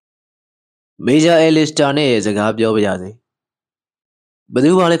မေဂျာအဲလစ္စတာနဲ့စကားပြောပြရစေဘယ်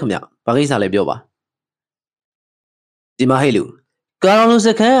သူပါလဲခင်ဗျဘာကိစ္စလဲပြောပါ ဒီမှာဟဲ့လူကာရောင်လူစ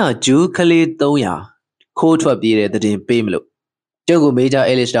ခန်းကဂျူးကလေး300ခိုးထွက်ပြေးတဲ့တဲ့တင်ပေးမလို့ကျုပ်ကမေဂျာ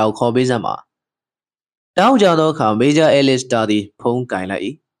အဲလစ်စတာကိုခေါ်ပေးစမ်းပါတောင်းကြသောအခါမေဂျာအဲလစ်စတာသည်ဖုန်းကင်လိုက်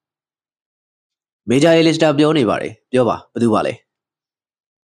၏မေဂျာအဲလစ်စတာပြောနေပါတယ်ပြောပါဘယ်သူပါလဲ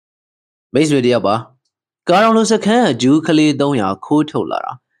မိတ်ဆွေတယောက်ပါကာရောင်လူစခန်းကဂျူးကလေး300ခိုးထုတ်လာ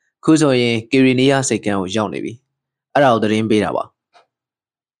တာခုဆိုရင်ကီရီနီယာစိတ်ကန်းကိုရောက်နေပြီအဲ့ဒါကိုသတင်းပေးတာပါ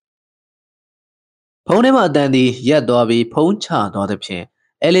ဖုန်းထဲမှာအတန်သည်ရက်သွားပြီးဖုန်းချသွားသဖြင့်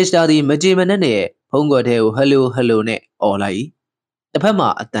အဲလစ်စတာသည်မကြေမနက်နဲ့ဖုန်းကွက်ထဲကိုဟယ်လိုဟယ်လိုနဲ့អော်လိုက်၏တစ်ဖက်မှာ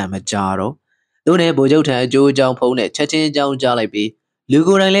အတန်မကြားတော့သူနဲ့ဗိုလ်ချုပ်ထံအကျိုးအကြောင်းဖုန်းနဲ့ချက်ချင်းအကြောင်းကြားလိုက်ပြီးလူ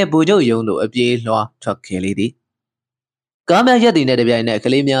ကိုယ်တိုင်လည်းဗိုလ်ချုပ်ယုံသို့အပြေးလွှားထွက်ခဲ့လေသည်ကားများရက်တည်တဲ့တပြိုင်နက်က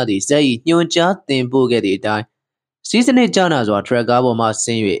လေးများသည်စက်၏ညွှန်ကြားတင်ပို့ခဲ့သည့်အတိုင်းစီးစနစ်ကျနာစွာထရက်ကားပေါ်မှဆ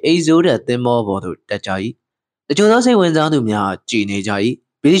င်း၍အိဇိုးတဲ့သင်္ဘောပေါ်သို့တက်ကြ၏တချို့သောစိတ်ဝင်စားသူများကြည်နေကြ၏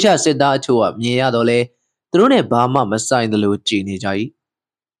ဗြိတိရှစစ်သားအချို့ကမြင်ရတော့လဲသူတို့နဲ့ဘာမှမဆိုင်သလိုကြည်နေကြ၏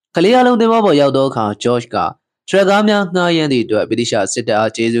ကလေးအလုံးသင်္ဘောပေါ်ရောက်သောအခါဂျော့ချ်ကထရက်ကားများငှားရမ်းသည့်အတွက်ဗြိတိရှစစ်တပ်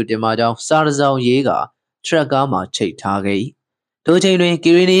အားကျေးဇူးတင်ပါကြောင်းစာတစ်စောင်ရေးကထရက်ကားမှာချိတ်ထားခဲ့၏ထိုချိန်တွင်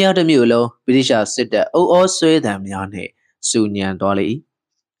ကီရီနီယာတစ်မြို့လုံးဗြိတိရှစစ်တပ်အုပ်အောဆွဲသံများနှင့်စူညံသွားလေ၏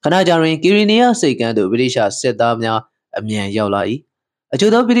ခဏကြာတွင်ကီရီနီယာစိတ်ကမ်းသို့ဗြိတိရှစစ်သားများအမြန်ရောက်လာ၏အ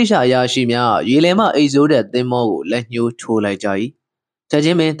ချို့သောဗြိတိရှအရာရှိများရေလယ်မှအိတ်ဆိုးတဲ့သင်္ဘောကိုလက်ညှိုးထိုးလိုက်ကြ၏ချက်ချ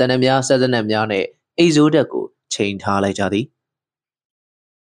င်းပင်တနက်များဆက်စနက်များနှင့်အိတ်ဆိုးတဲ့ကိုချိန်ထားလိုက်ကြသည်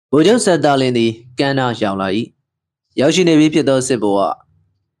ဗိုလ်ချုပ်ဆက်သားလင်းသည်ကမ်းနားရောက်လာ၏ရောက်ရှိနေပြီဖြစ်သောစစ်ဗိုလ်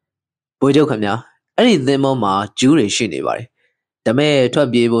ကဗိုလ်ချုပ်ခင်ဗျာအဲ့ဒီသင်္ဘောမှာဂျူးတွေရှိနေပါတယ်ဒါမဲ့ထွက်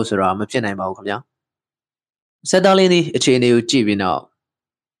ပြေးဖို့ဆိုတာမဖြစ်နိုင်ပါဘူးခင်ဗျာဆက်သားလင်းသည်အခြေအနေကိုကြည့်ပြီးနောက်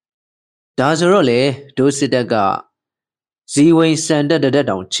ဒါဆိုတော့လေဒိုးစစ်တပ်ကဇီဝိန်စံတက်တက်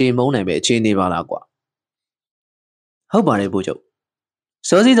တောင်ခြေမုံနိုင်ပဲအခြေအနေပါလားကွာဟုတ်ပါတယ်ဗိုလ်ချုပ်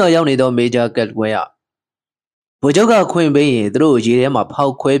စောစီတော်ရောက်နေသောမေဂျာကတ်ဝဲကဗိုလ်ချုပ်ကခွင့်ပေးရင်သူတို့ရေထဲမှာဖော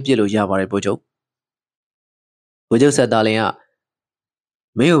က်ခွဲပစ်လို့ရပါတယ်ဗိုလ်ချုပ်ဆက်သားလင်းက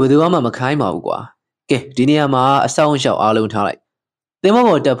မင်းကိုဘယ်သူမှမခိုင်းပါဘူးကွာကဲဒီနေရာမှာအဆောင်အရှောက်အားလုံးထားလိုက်သင်္ဘော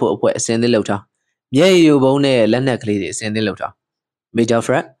ပေါ်တက်ဖို့အဖွဲ့အစင်းသစ်လှုပ်ထားမျက်ရည်ယိုဘုံနဲ့လက်နက်ကလေးတွေအစင်းသစ်လှုပ်ထားမေဂျာဖ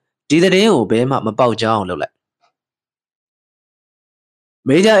ရက်ဒီသတင်းကိုဘဲမှမပေါက်ကြအောင်လုပ်လိုက်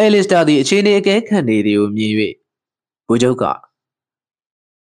မေဂျာအဲလစ်စတာသည်အခြေအနေအကဲခတ်နေသည်ကိုမြင်၍ဗိုလ်ချုပ်က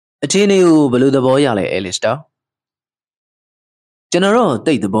အခြေအနေကိုဘယ်လိုသဘောရလဲအဲလစ်စတာကျွန်တော်တော့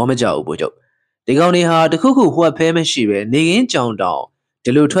တိတ်သဘောမကျဘူးဗိုလ်ချုပ်ဒီကောင်တွေဟာတခုခုဟွက်ဖဲမရှိပဲနေကင်းကြောင်တောင်ဒီ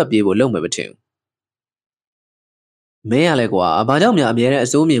လိုထွက်ပြေးဖို့လုပ်မယ်မထင်ဘူးမင်းရလဲကွာဘာကြောင့်များအမြဲတမ်းအ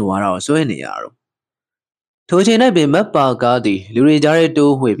စိုးမြင်ဝါတာကိုစွဲနေရတော့ထိုချိန်၌ပင်မတ်ပါကားသည်လူတွေကြားထဲ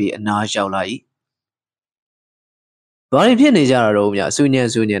တိုးဝှေ့ပြီးအနားရောက်လာ၏ဘာတွေဖြစ်နေကြတာတော့မြအဆူညံ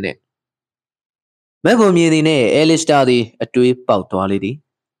နဲ့မက်ကိုမြင်သည်နဲ့အဲလစ်စတာသည်အတွေးပေါက်သွားလေသည်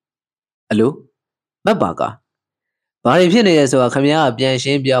အလိုမတ်ပါကားဘာတွေဖြစ်နေလဲဆိုတာခမည်းကပြန်ရှ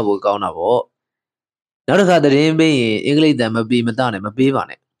င်းပြဖို့ကောင်းတာပေါ့နောက်တစ်ခါသတင်းပေးရင်အင်္ဂလိပ်တန်မပီမတနဲ့မပေးပါ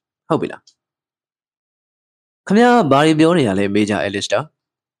နဲ့ဟုတ်ပြီလားခမည်းဘာတွေပြောနေရလဲမေဂျာအဲလစ်စတာ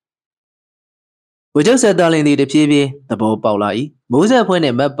ဗိုလ်ချုပ်ဆက်သားလင်းသည်တဖြည်းဖြည်းသဘောပေါက်လာ၏မိုးဆက်ဖွဲ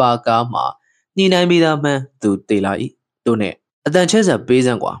နဲ့မတ်ပါကားမှညှိနှိုင်းပြီးသားမှန်းသူတေလာ၏တို့နဲ့အတန်ချဲဆက်ပေးစ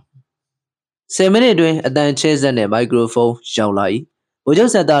မ်းကွာ10မိနစ်အတွင်းအတန်ချဲဆက်နဲ့မိုက်ခရိုဖုန်းရောက်လာ၏ဗိုလ်ချု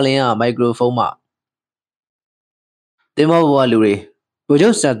ပ်ဆက်သားလင်းကမိုက်ခရိုဖုန်းမှတင်မောဘွားလူတွေဗိုလ်ချု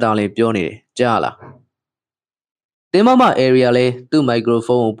ပ်ဆက်သားလင်းပြောနေတယ်ကြားလားတင်မောမ area လဲသူ့မိုက်ခရို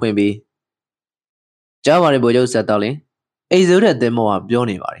ဖုန်းကိုဖွင့်ပြီးကြားပါတယ်ဗိုလ်ချုပ်ဆက်သားလင်းအိမ်စိုးတဲ့တင်မောကပြော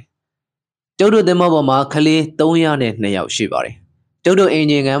နေပါတယ်ကျုပ်တို့တင်မောပေါ်မှာကလေး302ယောက်ရှိပါတယ်ကျုပ်တို့အင်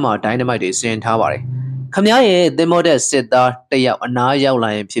ဂျင်ကန်မှာဒိုင်းနမိုက်တွေဆင်ထားပါတယ်ခမည်းရဲ့တင်မောတဲ့စစ်သားတစ်ယောက်အနားရောက်လာ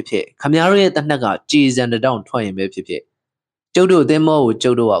ရင်ဖြစ်ဖြစ်ခမည်းတို့ရဲ့တနက်ကကြည်စံတောင်ထွက်ရင်ပဲဖြစ်ဖြစ်ကျုပ်တို့တင်မောကို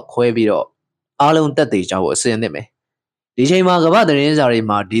ကျုပ်တို့ကခွဲပြီးတော့အားလုံးတက်သေးကြဖို့အစင်သင့်မယ်ဒီချိန်မှာကမ္ဘာသတင်းစာတွေ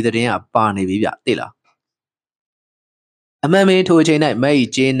မှာဒီသတင်းကပါနေပြီဗျသိလားအမှန်မင်းထိုချိန်၌မဲဤ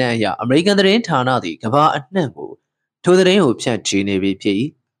ကျေးနန်းအရအမေရိကန်သတင်းဌာနသည်ကမ္ဘာအနှံ့ကိုထိုသတင်းကိုဖြန့်ချီနေပြီဖြစ်၏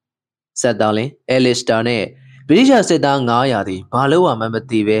ဆက်သားလင်အဲလစ်စတာနဲ့ဗြိတိရှစစ်သား900သည်ဘာလို့မှမ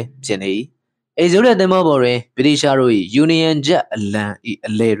သိပဲဖြစ်နေ၏အိဇိုးတဲ့သင်္ဘောပေါ်တွင်ဗြိတိရှတို့၏ယူနီယံဂျက်အလံ၏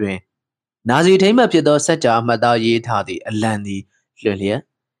အလဲတွင်နာဇီထိမ့်မှဖြစ်သောစက်ကြာအမှတ်သားရေးထားသည့်အလံသည်လွှင့်လျက်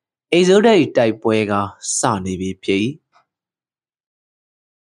အိဇိုးတဲ့၏တိုက်ပွဲကစနေပြီဖြစ်၏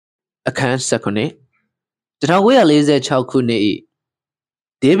အခန်း19 1946ခုနှစ်၏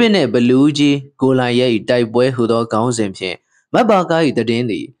ဒေးဗစ်နှင့်ဘလူးကြီးကိုလိုင်ရဲ့တိုက်ပွဲဟူသောခေါင်းစဉ်ဖြင့်မတ်ဘာကား၏သတင်း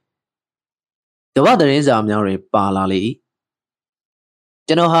သည်ကမ္ဘာသတင်းစာများတွင်ပါလာလေ၏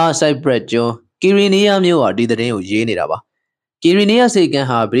ကျွန်တော်ဟာဆိုက်ဘရက်ကျွန်းကီရီနီယာမြို့ဟာဒီသတင်းကိုရေးနေတာပါကီရီနီယာစိတ်ကမ်း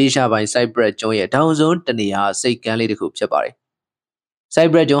ဟာဗြိတိရှပိုင်းဆိုက်ဘရက်ကျွန်းရဲ့တောင်စွန်းတနေရာစိတ်ကမ်းလေးတစ်ခုဖြစ်ပါတယ်ဆို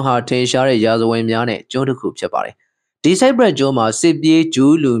က်ဘရက်ကျွန်းဟာထင်ရှားတဲ့ရာဇဝင်များနဲ့ကျွန်းတစ်ခုဖြစ်ပါတယ် ဒီဆိုင်ဘရက်ကျွန်းမှာစစ်ပြေး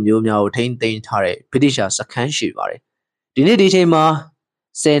ဂျူးလူမျိုးများကိုထိန်းသိမ်းထားတဲ့ဗြိတိရှားစခန်းရှိပါတယ်ဒီနေ့ဒီချိန်မှာ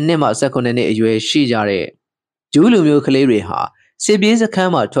10နှစ်မှ18နှစ်အရွယ်ရှိကြတဲ့ဂျူးလူမျိုးကလေးတွေဟာစစ်ပြေးစခ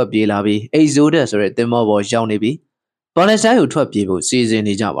န်းမှာထွက်ပြေးလာပြီးအိဇိုဒက်ဆိုတဲ့တင်မောပေါ်ရောက်နေပြီးပါလက်စတိုင်းကိုထွက်ပြေးဖို့စီစဉ်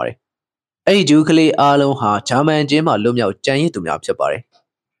နေကြပါတယ်အဲ့ဒီဂျူးကလေးအားလုံးဟာဂျာမန်ကျင်းမှာလွတ်မြောက်ကြံရည်သူများဖြစ်ပါတယ်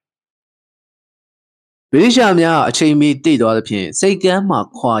ဗြိတိရှားများအချိန်မီတည်သွားသဖြင့်စိတ်ကမ်းမှ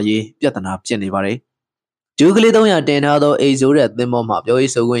ခွာရေးပြဿနာဖြစ်နေပါတယ်ဂျူးကလေး300တင်ထားသောအိဇိုဒက်တင်မောမှာပြော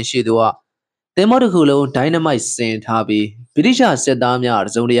ရေးဆိုခွင့်ရှိသူကတင်မောတစ်ခုလုံးဒိုင်းနမိုက်ဆင်ထားပြီးဗြိတိရှားစစ်သားများတ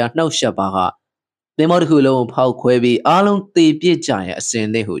စုံတရာနှောက်ယှက်ပါကတင်မောတစ်ခုလုံးဖောက်ခွဲပြီးအားလုံးသေပြစ်ကြရဲ့အစင်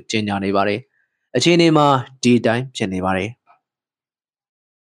သစ်ကိုကျင်းညာနေပါတယ်အခြေအနေမှာဒီတိုင်းဖြစ်နေပါတယ်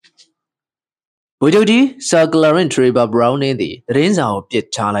ဗိုလ်ချုပ်ကြီးဆာကလာရင်ထရီဘာဘရောင်းနင်းသည်သတင်းစာကိုပြစ်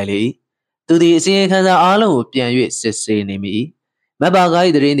ချလိုက်လေသူသည်အစီရင်ခံစာအားလုံးကိုပြန်၍စစ်ဆေးနေမိမက်ဘာကား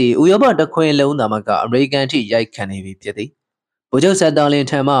၏သတင်းသည်ဥရောပတစ်ခွင်လုံးသာမကအမေရိကန်ထိရိုက်ခတ်နေပြီဖြစ်သည်ဗိုလ်ချုပ်ဆက်တာလင်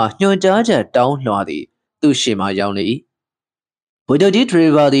ထံမှညွှန်ကြားချက်တောင်းလွှာသည်သူ့ရှေ့မှရောက်နေ၏ဗိုလ်ချုပ်ကြီးထရီ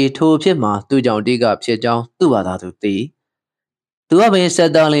ဘာသည်ထိုဖြစ်မှာသူ့ကြောင့်တိကဖြစ်ကြောင်းသူ့ဘာသာသူသိသူကပင်ဆ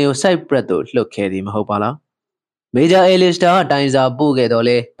က်တာလင်ကိုစိုက်ပရက်သို့လွှတ်ခဲ့သည်မဟုတ်ပါလားမေဂျာအဲလစ်စတာကတိုင်စာပို့ခဲ့တော့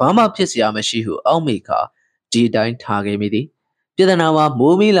လဲဘာမှဖြစ်စရာမရှိဟုအောက်မေခါဒီတိုင်းထားခဲ့မိသည်ပြဿနာမှာ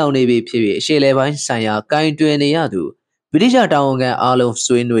မိုးမီးလောင်နေပြီဖြစ်၍အရှေ့လေပိုင်းဆိုင်ရာကင်တွင်နေရသူဗြိတိရှတာဝန်ခံအားလုံး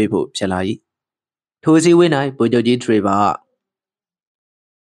ဆွေးနွေးဖို့ဖြစ်လာ၏ထိုစည်းဝေး၌ဗိုလ်ချုပ်ကြီးထရီဘာ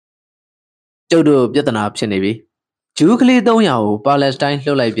ကျုပ်တို့ပြဿနာဖြစ်နေပြီဂျူးကလေး300ကိုပါလက်စတိုင်း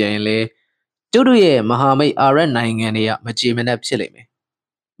လှုပ်လိုက်ပြန်ရင်လေကျုပ်တို့ရဲ့မဟာမိတ်အာရပ်နိုင်ငံတွေကမကြေမနက်ဖြစ်လိမ့်မယ်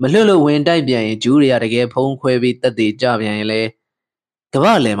မလွတ်လို့ဝင်တိုက်ပြန်ရင်ဂျူးတွေကတကယ်ဖုံးခွဲပြီးတက်သေးကြပြန်ရင်လေကမ္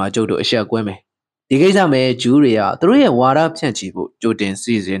ဘာလယ်မှာကျုပ်တို့အဆက်ကွဲမယ်ဒီကိစ္စမဲ့ဂျူးတွေကသူတို့ရဲ့ဝါဒဖြန့်ချီဖို့ကြိုတင်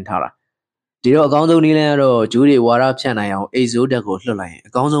စီစဉ်ထားတာဒီတော့အကောင်းဆုံးနည်းလမ်းကတော့ဂျူးတွေဝါဒဖြန့်နိုင်အောင်အိဇိုဒက်ကိုလွှတ်လိုက်ရင်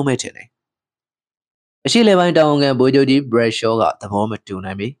အကောင်းဆုံးပဲထင်တယ်အရှိလေပိုင်းတောင်ဝန်ဗိုလ်ချုပ်ကြီးဘရက်ရှောကသဘောမတူ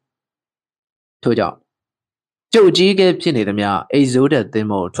နိုင်ပြီထို့ကြောင့်ကျုပ်ကြီးကဖြစ်နေသမျှအိဇိုဒက်သင်း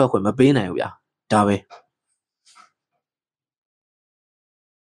မောထွက်ခွင့်မပေးနိုင်ဘူးဗျာဒါပဲ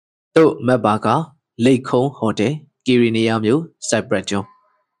တို့မက်ဘာကလိတ်ခုံးဟိုတယ်ကီရီနီယာမြို့စိုက်ပရက်ကျွန်း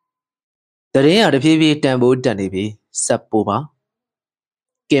တရင်ရတဖြည်းဖြည်းတန်ဖိုးတက်နေပြီးဆက်ပိုပါ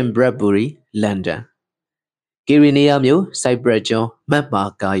ကင်ဘရက်ဘူရီလန်ဒန်ကီရီနီယာမြို့စိုက်ပရက်ကျွန်းမက်ဘာ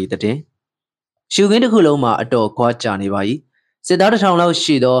ကာဤတဲ့ရှုခင်းတစ်ခုလုံးမှာအတော်ခွာကြနေပါ၏စစ်သား1000လောက်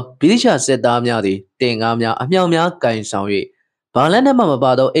ရှိသောဗြိတိရှစစ်သားများသည်တင်ကားများအမြောက်များကင်ဆောင်၍ဘာလန်နဲ့မှမ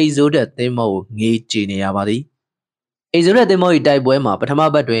ပါသောအိဇိုဒက်သင်းမောကိုငေးကြည့်နေရပါသည်အိဇိုဒက်သင်းမော၏တိုက်ပွဲမှာပထမ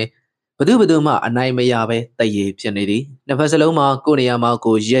ပတ်တွင်ဘသူမှအနိုင်မရဘဲတည်ရဖြစ်နေသည်နှစ်ဖက်စလုံးမှာကိုနေရာမှာ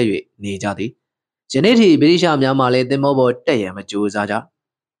ကိုရက်၍နေကြသည်ယနေ့ထိဗြိတိရှများမှလည်းသင်းမောပေါ်တက်ရမကြိုးစားကြ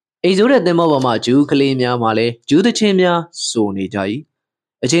အိဇိုဒက်သင်းမောပေါ်မှာဂျူးကလေးများမှလည်းဂျူးသချင်းများစိုးနေကြ၏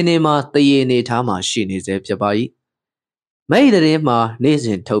အချိန်ဒီမှာတည်ရနေထားမှရှိနေစေဖြစ်ပါ၏မိတ်တဲ့မှာနေ့စ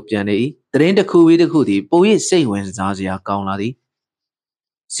ဉ်ထုတ်ပြန်နေ၏သတင်းတစ်ခုပြီးတစ်ခုသည်ပို၍စိတ်ဝင်စားစရာကောင်းလာသည်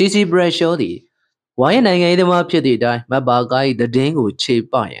စီစီဘရက်ရှောသည်ဝိုင်းနိုင်ငံရေးသမားဖြစ်သည့်အတိုင်းမက်ဘာကိုင်းသတင်းကိုခြေ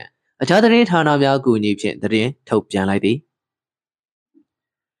ပရန်အခြားသတင်းဌာနများအကူအညီဖြင့်သတင်းထုတ်ပြန်လိုက်သည်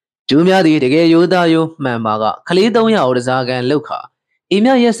ဂျူးများသည်တကယ်ရိုးသားရိုးမှန်ပါကကလေး300ကိုတစားကန်လောက်ခါအီမြ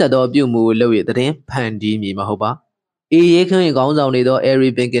ရက်ဆက်သောပြုမှုကိုလုပ်၍သတင်းဖန်တီးမည်မဟုတ်ပါအေးရေးခင်းခေါင်းဆောင်နေသောအဲရီ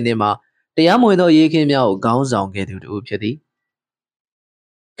ဘင်ကင်နှင့်မှာတရားမဝင်သောရေးခင်းများကိုခေါင်းဆောင်ခဲ့သူတို့ဖြစ်သည်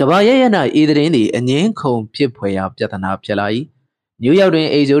ကဘာရဲ့ရ၌ဤသတင်းသည်အငင်းခုန်ဖြစ်ဖွယ်ရာပြဿနာဖြစ်လာ၏နယူးယောက်တွင်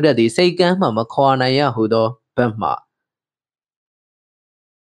အိဇိုဒက်သည်စိတ်ကမ်းမှမခွာနိုင်ရဟုသောဘက်မှ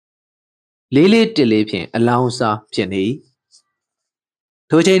လေးတစ်လေးဖြင့်အလောင်းစားဖြစ်နေ၏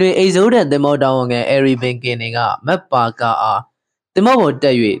ထိုချိန်တွင်အိဇိုဒက်သင်္ဘောတောင်ဝန်အဲရီဘင်ကင်ကမက်ပါကာအားသင်္ဘောပေါ်တ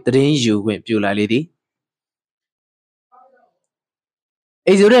က်၍သတင်းယူခွင့်ပြုလိုက်လေသည်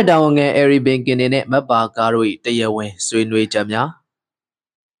အိဇိုဒက်တောင်ဝန်အဲရီဘင်ကင်နှင့်မက်ပါကာတို့၏တရားဝင်ဆွေးနွေးချက်များ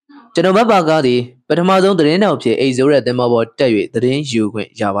ကျွန်တော်မက်ပါကာသည်ပထမဆုံးသတင်းတော်ဖြစ်အိဇိုဒက်သင်္ဘောပေါ်တက်၍သတင်းယူခွင့်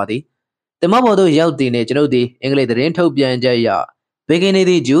ရပါသည်သင်္ဘောပေါ်သို့ရောက်သည်နှင့်ကျွန်ုပ်သည်အင်္ဂလိပ်သတင်းထုတ်ပြန်ချက်အရဘင်ကင်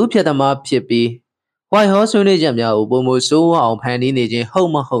သည်ဂျူးဖြတ်သမားဖြစ်ပြီးဝိုင်ဟောဆွေးနွေးချက်များကိုပုံမဆိုးဝါအောင်ဖန်တီးနေခြင်းဟု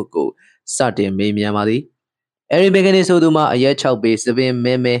တ်မဟုတ်ကိုစတင်မေးမြန်းပါသည်အဲရီဘင်ကင်ဆိုသူမှာအရက်6ပေစပင်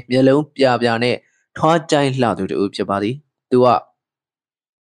မဲမဲမျက်လုံးပြပြနဲ့ထွားကြိုင်းလှသူတူဖြစ်ပါသည်သူက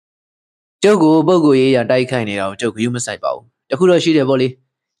ကျုပ်ကိုပုတ်ကိုရေးရတိုက်ခိုက်နေတာကိုကျုပ်ကယူမဆိုင်ပါဘူးတခုတော့ရှိတယ်ပေါ့လေ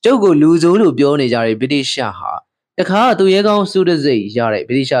ကျုပ်ကိုလူဆိုးလို့ပြောနေကြတဲ့ဗြိတိရှားဟာတခါသူရဲကောင်းစုတစိတ်ရတဲ့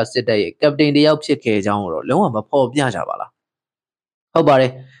ဗြိတိရှားစစ်တပ်ရဲ့ကပတိန်တယောက်ဖြစ်ခဲ့ကြောင်းတော့လုံးဝမဖော်ပြကြပါလားဟုတ်ပါတ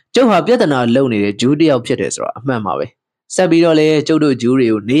ယ်ကျုပ်ဟာပြဿနာလုံနေတဲ့ဂျူးတယောက်ဖြစ်တယ်ဆိုတာအမှန်ပါပဲဆက်ပြီးတော့လေကျုပ်တို့ဂျူးတွေ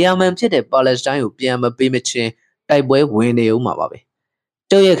ကိုနေရာမှန်ဖြစ်တဲ့ပါလက်စတိုင်းကိုပြန်မပေးမချင်းတိုက်ပွဲဝင်နေဦးမှာပါပဲ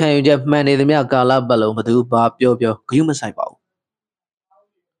ကျုပ်ရဲ့ခံယူချက်မှန်နေသမျှကာလပတ်လုံးဘသူဘာပြောဂရုမဆိုင်ပါဘူး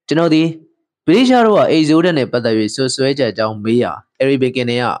ကျွန်တော်ဒီ ဗြိတိရှားတို့ကအိဇိုးတဲ့နဲ့ပတ်သက်ပြီးဆွဆွဲချက်အကြောင်းမေးရာအေရီဘီကင်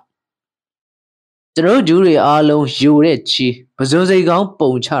တွေကကျွန်တော်တို့ဂျူးတွေအားလုံးယိုတဲ့ချီပဇွန်စိတ်ကောင်း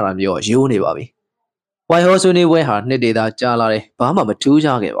ပုံချတာမျိုးယိုးနေပါပြီ။ဝိုင်ဟောဆွေးနွေးပွဲဟာနှစ်ဒေသကြာလာတယ်ဘာမှမထူး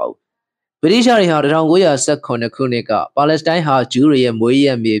ခြားခဲ့ပါဘူး။ဗြိတိရှားတွေဟာ1918ခုနှစ်ကပါလက်စတိုင်းဟာဂျူးတွေရဲ့မွေးရ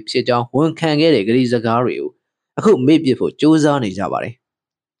က်မြေဖြစ်ကြောင်းဝန်ခံခဲ့တဲ့ဂရီစကားတွေကိုအခုမေ့ပစ်ဖို့ကြိုးစားနေကြပါတယ်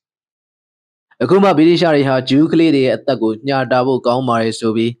။အခုမှဗြိတိရှားတွေဟာဂျူးကလေးတွေရဲ့အသက်ကိုညှာတာဖို့ကောင်းပါတယ်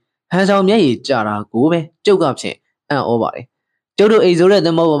ဆိုပြီးဟန်ဆောင်မျက်ရည်ကျတာကိုပဲကျုပ်ကဖြင့်အံ့ဩပါတယ်။ကျုပ်တို့အိမ်ဆိုးတဲ့သ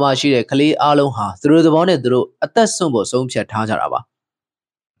င်္ဘောပေါ်မှာရှိတဲ့ကလေးအားလုံးဟာသူတို့သဘောနဲ့သူတို့အသက်ဆုံးဖို့ဆုံးဖြတ်ထားကြတာပါ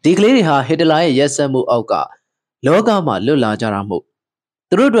။ဒီကလေးတွေဟာဟစ်တလာရဲ့ရက်စက်မှုအောက်ကလောကမှာလွတ်လာကြတာမို့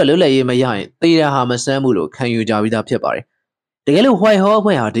သူတို့အတွက်လွတ်လပ်ရေးမရရင်သေတာဟာမဆန်းဘူးလို့ခံယူကြပြီးသားဖြစ်ပါတယ်။တကယ်လို့ဝိုင်ဟောအ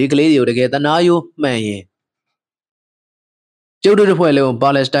ဖွဲ့ဟာဒီကလေးတွေကိုတကယ်တနာယိုးမှန်ရင်ကျုပ်တို့တစ်ဖွဲ့လုံးပါ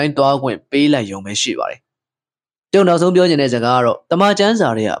လက်စတိုင်းသွားခွင့်ပေးလိုက်ရုံပဲရှိပါတယ်။ကျုပ်နောက်ဆုံးပြောချင်တဲ့စကားကတော့တမန်ကျမ်းစာ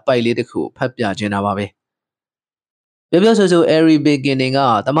တွေကအပိုက်လေးတစ်ခုဖတ်ပြချင်တာပါပဲ။ပြောဆိုအေရီဘီကင်က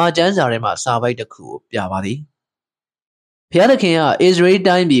တမန်ကျမ်းစာထဲမှာစာပိုက်တစ်ခုကိုပြပါသည်။ဖျားသခင်ကအစ္စရေး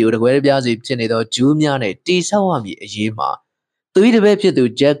တိုင်းပြည်ကိုတကွဲပြားစီဖြစ်နေသောဂျူးများနဲ့တိဆောက်ရမည်အရေးမှာသူ၏တပည့်ဖြစ်သူ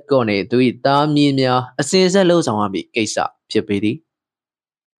ဂျက်ကော့နဲ့သူ၏သားမင်းများအစဉ်အဆက်လှုပ်ဆောင်ရမည်ကိစ္စဖြစ်ပေသည်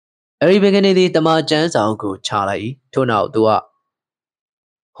။အေရီဘီကင်သည်တမန်ကျမ်းစာအုပ်ကိုချလိုက်၏ထို့နောက်သူက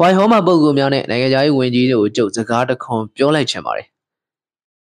ဟွိုင်ဟောမှာပုဂ္ဂိုလ်များနဲ့နိုင်ငံခြားရေးဝန်ကြီးတို့ကိုကျုပ်စကားတခွန်ပြောလိုက်ချင်ပါတယ်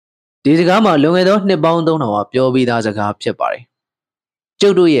။ဒီစကားမှာလွန်ခဲ့သောနှစ်ပေါင်း3000ကပြောပြီးသားစကားဖြစ်ပါတယ်။ကျု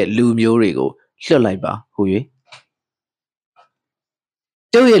ပ်တို့ရဲ့လူမျိုးတွေကိုလွှတ်လိုက်ပါဟူ၍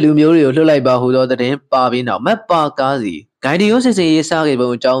ကျုပ်ရဲ့လူမျိုးတွေကိုလွှတ်လိုက်ပါဟူသောသတင်းပါပြီးနောက်မက်ပါကားစီဂိုင်ဒီယိုစစ်စင်ရေးစားခဲ့ပုံ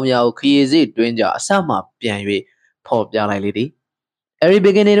အကြောင်းများကိုခရီးစစ်တွင်းကြအစမှပြန်၍ဖော်ပြလိုက်လေသည်။အေရီ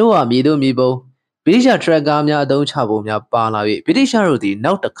ဘီကင်တို့ဟာမြေတို့မြေပုံဗြိတိရှ်ထရက်ကားများအသုံးချပုံများပါလာ၍ဗြိတိရှ်တို့သည်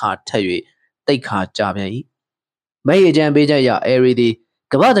နောက်တစ်ခါထပ်၍တိတ်ခါကြပြန်၏။မိတ်အကြံပေးချက်အရအေရီသည်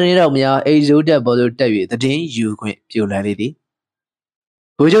ကမ္ဘာသတင်းတော်များအိဇိုးတက်ပေါ်သို့တက်၍သတင်းယူခွင့်ပြုလိုက်လေသည်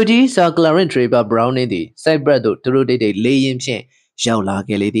။ဗိုလ်ချုပ်ကြီးဆာကလာရင်ထရေဘာဘရောင်းင်းသည်စိုက်ဘရက်သို့သူတို့တိတ်လေးရင်ဖြင့်ရောက်လာ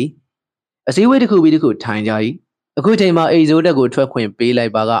ခဲ့လေသည်။အစည်းအဝေးတစ်ခုပြီးတစ်ခုထိုင်ကြ၏။အခုချိန်မှာအိဇိုးတက်ကိုထွက်ခွင့်ပေးလို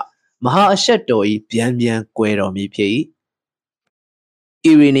က်ပါကမဟာအဆက်တော်၏ဗျံကွယ်တော်မူဖြစ်၏။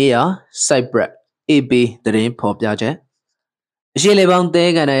အီရီနီယာစိုက်ဘရက်AP သတင်းဖော်ပြချက်အရှိလေပေါင်းသဲ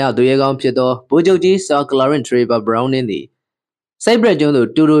ကန်ရသူရဲကောင်းဖြစ်သောဗိုလ်ချုပ်ကြီးဆာကလာရင်ထရေဘာဘရောင်းင်းသည်စိုက်ဘရက်ကျွန်းသို့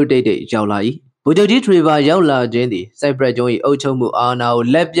တူတူတိတ်ရောက်လာ၏ဗိုလ်ချုပ်ကြီးထရေဘာရောက်လာခြင်းသည်စိုက်ဘရက်ကျွန်း၏အုပ်ချုပ်မှုအာဏာကို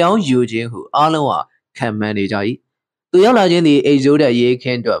လက်ပြောင်းယူခြင်းဟုအားလုံးဟာခံမှန်းနေကြ၏သူရောက်လာခြင်းသည်အိဇိုးတဲ့ရေးခ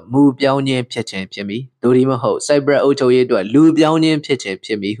င်းအတွက်မူပြောင်းခြင်းဖြစ်ခြင်းဖြစ်မည်ဒိုဒီမဟုတ်စိုက်ဘရက်အုပ်ချုပ်ရေးအတွက်လူပြောင်းခြင်းဖြစ်ခြင်းဖြ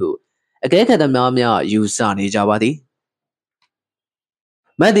စ်မည်ဟုအကဲခတ်သမားများယူဆနေကြပါသည်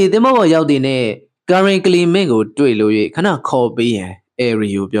မတ်သည်တင်မောပေါ်ရောက်သည်နှင့်ကာရင်ကလီမင့်ကိုတွေ့လို့၍ခဏခေါ်ပေးရန်အေရီ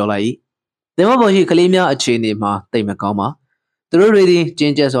ကိုပြောလိုက်၏တင်မောပေါ်ရှိကလေးများအခြေအနေမှာတိတ်မကောင်းပါသူတို့တွေသည်ကျ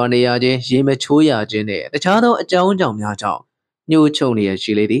ဉ်ကျက်စွာနေရခြင်းရေမချိုးရခြင်းနဲ့တခြားသောအကြောင်းကြောင့်များကြောင့်ညှို့ချုံနေရ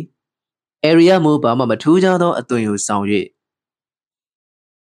ရှိလေသည်အေရီယာမူဘာမှမထူးခြားသောအသွင်ကိုဆောင်၍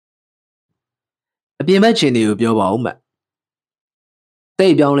အပြင်ဘက်ခြေနေကိုပြောပါဦးမတ်တိ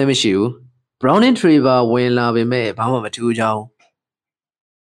တ်ပြောင်းလဲမရှိဘူး Browning Trevor ဝင်လာပေမဲ့ဘာမှမထူးခြားဘူး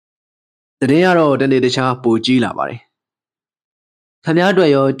တရင်ကတော့တနေ့တခြားပိုကြီးလာပါတယ်ခမားအတွက်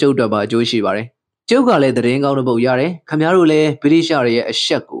ရောကျုပ်အတွက်ပါအကျိုးရှိပါတယ်ကျုပ်ကလည်းတရင်ကောင်းတစ်ပုတ်ရတယ်ခမားတို့လည်းဗြိတိရှတွေရဲ့အဆ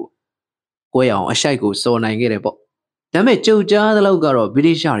က်ကိုကွဲအောင်အရှိုက်ကိုစော်နိုင်ခဲ့တယ်ပေါ့ဒါပေမဲ့ကျုပ်ကြားသလောက်ကတော့ဗြိ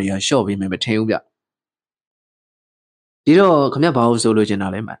တိရှတွေကရှော့ပေးမယ်မထင်ဘူးဗျဒီတော့ခမားဘာလို့ဆိုလို့ချင်တာ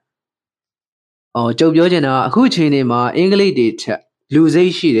လဲမအော်ကျုပ်ပြောချင်တာအခုချိန်နေမှာအင်္ဂလိပ်တွေချက်လူစိ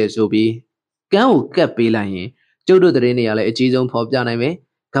တ်ရှိတယ်ဆိုပြီးကန်းကိုကတ်ပေးလိုက်ရင်ကျုပ်တို့တရင်တွေကလည်းအကြီးဆုံးဖော်ပြနိုင်မယ်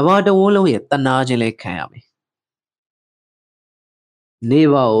ကဘာတဝန်းလုံးရဲ့တနာခြင်းလည်းခံရမယ်နေ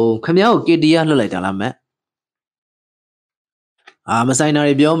ပါဦးခမည်းကိုကီတီယာလွှတ်လိုက်တာလားမက်မဆိုင်တာ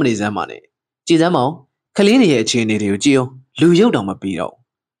တွေပြောမနေစမ်းပါနဲ့ကြည်စမ်းမအောင်ကလေးတွေရဲ့အခြေအနေတွေကိုကြည့်အောင်လူရုပ်တောင်မပြီးတော့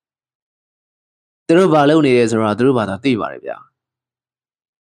သူတို့ဘာလုပ်နေလဲဆိုတာသူတို့ဘာသာသိပါတယ်ဗျာ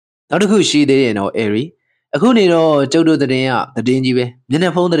နောက်တစ်ခုရှိသေးတယ်နော်အေရီအခုနေတော့ကျုပ်တို့သတင်းကြီးပဲမျက်နှာ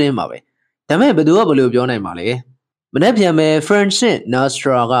ဖုံးသတင်းပါပဲဒါပေမဲ့ဘယ်သူကဘယ်လိုပြောနိုင်မှာလဲမနေ့ပြန်မဲ့ Francis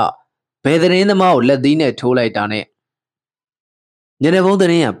Nastra ကဘယ်သတင်းသမားကိုလက်သီးနဲ့ထိုးလိုက်တာနဲ့ညနေဖုံးသ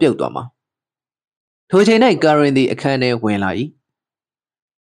တင်းပြုတ်သွားမှာထိုချိန်၌ကာရင်သည်အခန်းထဲဝင်လာ၏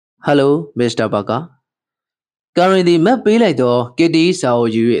ဟယ်လိုမစ္စတာဘာကာကာရင်သည်မက်ပေးလိုက်သောကစ်တီစာကို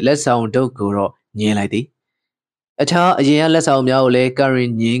ယူ၍လက်ဆောင်ဒုတ်ကိုတော့ညင်းလိုက်သည်အခြားအရင်ကလက်ဆောင်များကိုလည်းကာရ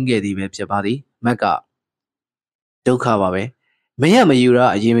င်ညင်းခဲ့သည်ပဲဖြစ်ပါသည်မက်ကဒုက္ခပါပဲမင်းကမယူတာ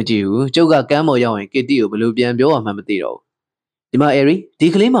အရင်မကြည့်ဘူးကျုပ်ကကမ်းပေါ်ရောက်ရင်ကစ်တီကိုဘယ်လိုပြန်ပြောရမှန်းမသိတော့ဘူးဒီမှာအေရီဒီ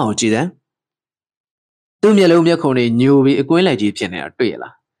ကလေးမအောင်ကြည့်စမ်းသူ့မျက်လုံးမျက်ခုံးတွေညိုပြီးအကွင်းလိုက်ကြီးဖြစ်နေတာတွေ့ရ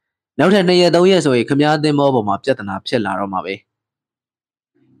လားနောက်ထပ်2ရက်3ရက်ဆိုရင်ခမားသင်းမောပေါ်မှာပြဿနာဖြစ်လာတော့မှာပဲ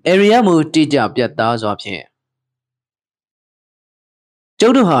area မူတိကျပြတ်သားစွာဖြင့်ကျု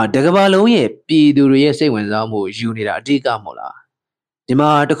ပ်တို့ဟာတကဘာလုံးရဲ့ပြည်သူတွေရဲ့စိတ်ဝင်စားမှုယူနေတာအဓိကမဟုတ်လားဒီမှာ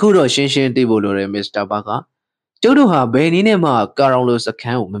တခုတော့ရှင်းရှင်းသိဖို့လိုတယ်မစ္စတာဘာကကျုပ်တို့ဟာဘယ်နည်းနဲ့မှကာရောင်လိုစခ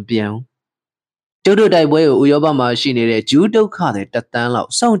န်းကိုမပြန်ဘူးကျုပ်တို့တိုက်ပွဲကိုဥရောပမှာရှိနေတဲ့ဂျူးဒုက္ခတွေတသန်းလောက်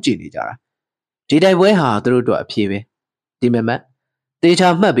စောင့်ကြည့်နေကြတာဒီတိုက်ပွဲဟာသူတို့အတွက်အဖြေပဲဒီမဲ့မတေချာ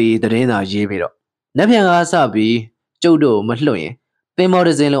မှတ်ပြီးသတင်းစာရေးပြီးတော့လက်ပြန်ကားစပြီးကျုပ်တို့မလွှတ်ရင်သင်္ဘောတ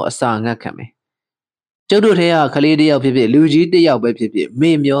စ်စင်းလုံးအစာငတ်ခံမယ်ကျုပ်တို့ထဲကကလေးတစ်ယောက်ဖြစ်ဖြစ်လူကြီးတစ်ယောက်ပဲဖြစ်ဖြစ်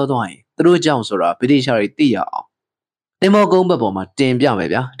မေ့မျောသွားရင်သူတို့ကြောင့်ဆိုတာဗြိတိရှားတွေသိရအောင်သင်္ဘောကုန်းဘက်ပေါ်မှာတင်ပြမယ်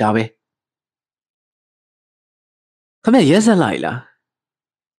ဗျာဒါပဲခမရက်ဆက်လိုက်လား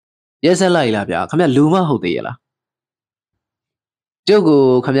ရက်ဆက်လိုက်လားဗျာခမလူမဟုတ်သေးရလားကျုပ်ကို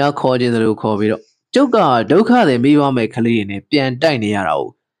ခမခေါ်ခြင်းသလိုခေါ်ပြီးတော့ကျုပ်ကဒုက္ခတွေမိသွားမဲ့ကလေးတွေနဲ့ပြန်တိုက်နေရတာကို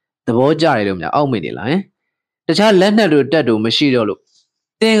သဘောကျတယ်လို့များအောက်မေ့နေလားဟင်တခြားလက်နက်တို့တက်တို့မရှိတော့လို့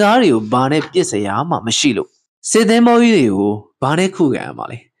တင်ကားတွေကိုဘာနဲ့ပြစ်စရာမှမရှိလို့စစ်သင်းမောကြီးတွေကိုဘာနဲ့ခုခံရမှာ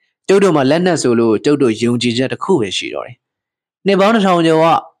လဲကျုပ်တို့မှာလက်နက်ဆိုလို့ကျုပ်တို့ယုံကြည်ချက်တစ်ခုပဲရှိတော့တယ်နှစ်ပေါင်းတစ်ထောင်ကျော်က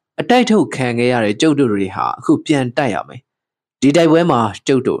အတိုက်ထုတ်ခံခဲ့ရတဲ့ကျုပ်တို့တွေဟာအခုပြန်တိုက်ရမယ်ဒီတိုက်ပွဲမှာ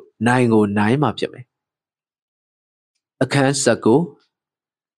ကျုပ်တို့နိုင်ကိုနိုင်မှာဖြစ်မယ်အခန်း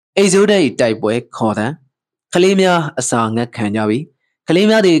19အိဇိုးတဲ့တိုက်ပွဲခေါ်တဲ့ကလေးများအစာငတ်ခံကြပြီကလေး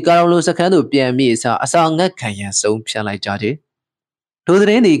များသည်ကာရောင်လိုစခန်းသို့ပြန်ပြီးအစာငတ်ခံရန်ဆုံးဖြတ်လိုက်ကြသည်ထိုသ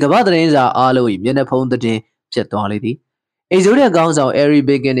တင်းသည်ကမ္ဘာသတင်းစာအားလုံး၏မျက်နှာဖုံးသတင်းဖြစ်သွားလေသည်အိဇိုးတဲ့ကောင်းဆောင်အဲရီ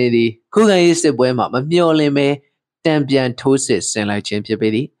ဘေကင်နေသည်ခုခံရေးစစ်ပွဲမှာမမျှော်လင့်ပဲတံပြန်ထိုးစစ်ဆင်လိုက်ခြင်းဖြစ်ပေ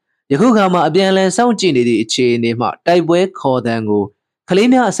သည်ယခုခါမှာအပြန်အလှန်စောင့်ကြည့်နေသည့်အခြေအနေမှတိုက်ပွဲခေါ်တန်းကိုကလေး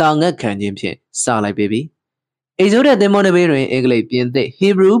များအစာငတ်ခံခြင်းဖြင့်စလိုက်ပေပြီအိဇိုးတဲ့သင်္ဘောတစ်ဘေးတွင်အင်္ဂလိပ်ပြင်သစ်ဟီ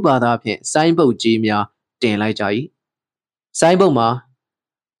ဘရူးဘာသာဖြင့်ဆိုင်းပုတ်ကြီးများတင်လိုက်ကြ၏ဆိုင်းပုတ်မှာ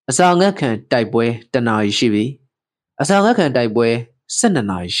အစာငတ်ခံတိုက်ပွဲတနာရီရှိပြီအစာငတ်ခံတိုက်ပွဲ12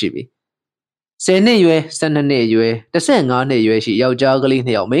နာရီရှိပြီ10နှစ်ရွယ်12နှစ်ရွယ်15နှစ်ရွယ်ရှိယောက်ျားကလေး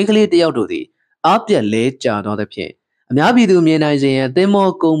2ယောက်မိန်းကလေး1ယောက်တို့သည်အားပြက်လဲကျသွားသဖြင့်အများပြည်သူမြင်နိုင်စေရန်သင်္ဘော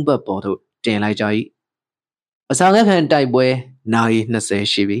ကုန်းဘက်ပေါ်သို့တင်လိုက်ကြ၏အစာငတ်ခံတိုက်ပွဲနာရီ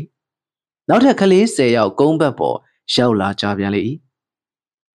20ရှိပြီနောက်ထပ်ကလေး10ယောက်ကုန်းဘက်ပေါ်ရောက်လာကြပြန်လေ၏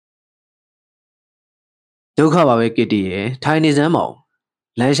ဒုက္ခပါပဲကစ်တီရဲ့ထိုင်နေစမ်းမအောင်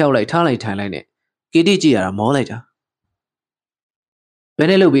လမ်းလျှောက်လိုက်ထားလိုက်ထိုင်လိုက်နဲ့ကစ်တီကြည့်ရတာမောလိုက်တာဘယ်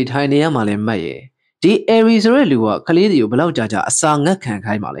နဲ့လုပ်ပြီးထိုင်နေရမှလဲမှတ်ရဲ့ဒီအဲရီဆိုတဲ့လူကကလေးတွေကိုဘလောက်ကြာအစာငတ်ခံ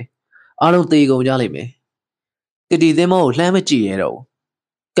ခိုင်းပါလဲအားလုံးသေကုန်ကြလိမ့်မယ်ကစ်တီသင်းမောကိုလှမ်းမကြည့်ရတော့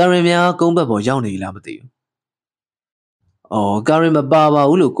ကာရင်များကုန်းဘက်ပေါ်ရောက်နေလားမသိဘူးအော်ကာရင်မပါပါ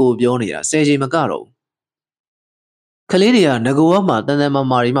ဘူးလို့ကိုပြောနေတာ10ချိန်မကတော့ကလေးတွေကငကိုဝမှတန်တန်မာ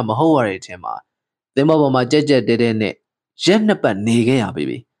မာတွေမှမဟုတ်ရတဲ့အချိန်မှာသင်္ဘောပေါ်မှာကြက်ကြက်တဲတဲနဲ့ရက်နှစ်ပတ်နေခဲ့ရ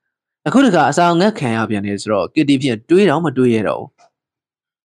ပြီအခုတခါအစာငတ်ခံရပြန်နေဆိုတော့ကစ်တီဖြင့်တွေးတော့မတွေးရတော့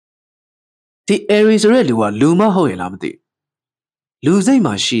ဒီအဲရီဆိုတဲ့လူကလူမဟုတ်ရလားမသိလူစိတ်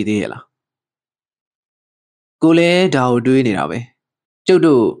မှရှိသေးရလားကိုလည်းဒါကိုတွေးနေတာပဲကျုပ်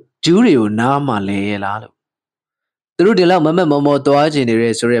တို့ဂျူးတွေကိုနားမှလဲရလားလို့သူတို့ဒီလောက်မမက်မော်မော်သွားကျင်နေ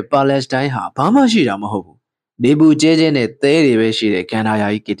တဲ့ဆိုတဲ့ပါလက်စတိုင်းဟာဘာမှရှိတာမဟုတ်ဘူးနေဘူးကျဲကျဲနဲ့သဲတွေပဲရှိတဲ့ကန်နာယာ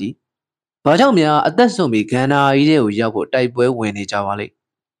ကြီးကစ်တီဘာကြောင့်များအသက်ဆုံးပြီးကန်နာကြီးတွေကိုရောက်ဖို့တိုက်ပွဲဝင်နေကြပါလိမ့်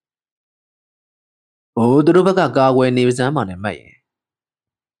ဟိုသူတို့ဘက်ကကာကွယ်နေစမ်းမှလည်းမှတ်ရင်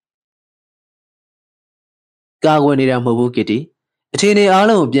ကာကွယ်နေတာမဟုတ်ဘူးကစ်တီအထင်တွေအား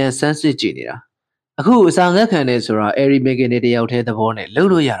လုံးပြန်ဆန်းစစ်ကြည့်နေတာအခုအစာငတ်ခံနေဆိုတာအဲရီမေဂင်တွေတယောက်တည်းသဘောနဲ့လှုပ်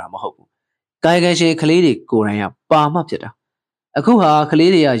လို့ရတာမဟုတ်ဘူးကာယကံရှင်ကလေးတွေကိုယ်တိုင်ကပါမှဖြစ်တာအခုဟာက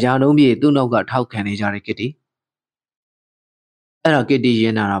လေးတွေကယာနှုံးပြေသူ့နောက်ကထောက်ခံနေကြတယ်ကစ်တီအဲ့ဒါကစ်တီရ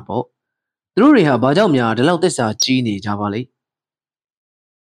င်နာတာပေါ့သူတို့တွေဟာဘာကြောင့်များဒီလောက်သစ္စာကြီးနေကြပါလိမ့်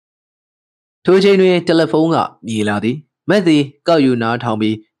ထိုချိန်တွင်တယ်လီဖုန်းကမြည်လာသည်မက်သည်ကောက်ယူနားထောင်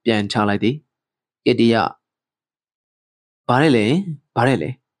ပြီးပြန်ချလိုက်သည်ကစ်တီကဘာလဲ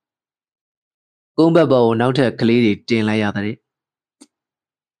ကုန်းဘက်ပေါ်ကိုနောက်ထပ်ကလေးတွေတင်လိုက်ရတဲ့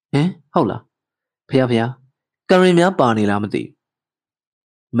ဟင်ဟုတ်လားဖះကရင်များပါနေလားမသိ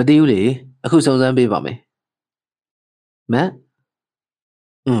ဘူးလေအခုစုံစမ်းပေးပါမယ်မက်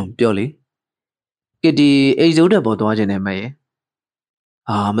ပြောလေကစ်တီအိတ်စိုးတက်ပေါ်သွားခြင်းနဲ့မက်ရဲ့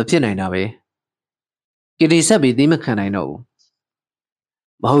မဖြစ်နိုင်တာပဲကစ်တီဆက်ပြီးသီးမခံနိုင်တော့ဘူး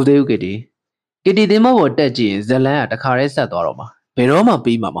မဟုတ်သေးဘူးကစ်တီသင်းမပေါ်တက်ကြည့်ရင်ဇလန်းကတခါတည်းဆက်သွားတော့မှာဘယ်တော့မှ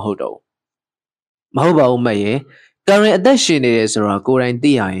ပြီးမှာမဟုတ်တော့ဘူးမဟုတ်ပါဘူးမက်ရဲ့ကာရင်အသက်ရှင်နေတယ်ဆိုတာကိုယ်တိုင်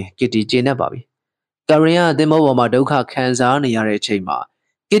သိရရင်ကစ်တီကျေနပ်ပါပြီကာရင်ကသင်းမပေါ်မှာဒုက္ခခံစားနေရတဲ့အချိန်မှာ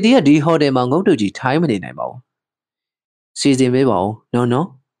ကစ်တီကဒီဟိုတယ်မှာငုတ်တူကြီးထိုင်းမနေနိုင်ပါဘူးစီစဉ်ပေးပါဦးနော်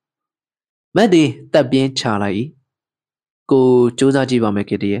မက်ဒီတပ်ပြင်းချလိုက်၏ကိုစူးစမ်းကြည့်ပါမယ်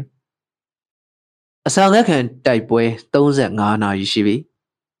ကစ်တီရဲ့အစာငတ်ခံတိုက်ပွဲ35နာရီရှိပြီ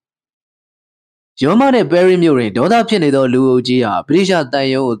ရောမနဲ့ပဲရီမြို့တွင်ဒေါသဖြစ်နေသောလူအုပ်ကြီးဟာဗြိတိရှတန်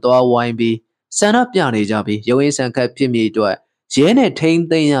ယုံကိုသွားဝိုင်းပြီးဆန္ဒပြနေကြပြီးရုံးရင်းဆန်ခတ်ဖြစ်မြေအတွက်ရဲနဲ့ထိန်း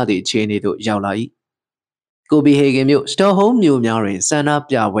သိမ်းရသည့်အခြေအနေသို့ရောက်လာ၏ကိုပီဟေဂင်မြို့စတော့ဟုမ်းမြို့များတွင်ဆန္ဒ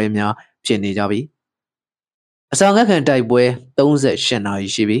ပြပွဲများဖြစ်နေကြပြီအစာငတ်ခံတိုက်ပွဲ38နာရီ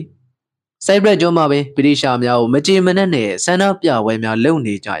ရှိပြီစိုက်ဘရက်ကျွန်းမှာပင်ဗြိတိရှများကိုမကြေမနက်နဲ့ဆန္ဒပြပွဲများလုပ်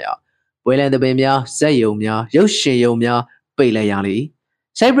နေကြရာပွဲလန်သပင်များဇက်ယုံများရုပ်ရှင်ယုံများပိတ်လိုက်ရလေ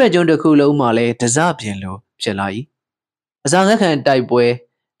စိုက်ဘရက်ကျွန်းတစ်ခုလုံးမှာလည်းတစပြင်းလိုဖြစ်လာ၏အစာငတ်ခံတိုက်ပွဲ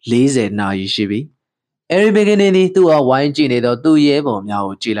40နာရီရှိပြီအဲရီဘီဂင်နေသည်သူ့အားဝိုင်းကြည့်နေသောသူ့ရဲဘော်များ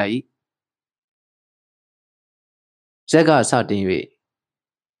ကိုကြည့်လိုက်၏ဇက်ကစတင်၍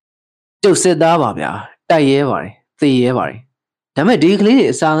ကျုပ်စစ်သားပါဗျာတိုက်ရဲပါတယ်သေရဲပါတယ်ဒါမဲ့ဒီကလေးတွေ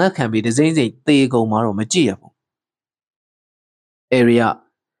အစာငတ်ခံပြီးဒစိမ့်စိမ့်သေကုန်မှာတော့မကြည့်ရဘူးအေရီယာ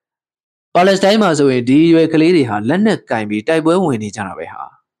ပါလက်စတိုင်းမှာဆိုရင်ဒီရွယ်ကလေးတွေဟာလက်နက်ကင်ပြီးတိုက်ပွဲဝင်နေကြတာပဲဟာ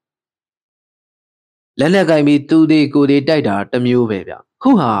လက်နက်ကင်ပြီးသူသေးကိုသေးတိုက်တာတစ်မျိုးပဲဗျခု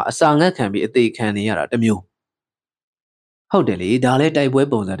ဟာအစာငတ်ခံပြီးအသေးခံနေရတာတစ်မျိုးဟုတ်တယ်လေဒါလည်းတိုက်ပွဲ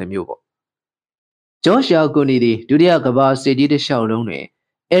ပုံစံတစ်မျိုးပေါ့ဂျော့ရှာကွန်နီသည်ဒုတိယကမ္ဘာစစ်ကြီးတစ်လျှောက်လုံးတွင်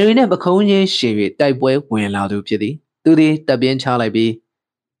အေရီနဲ့ပခုံးချင်းရှင်၍တိုက်ပွဲဝင်လာသူဖြစ်သည်သူသည်တပ်ပြင်းချလိုက်ပြီး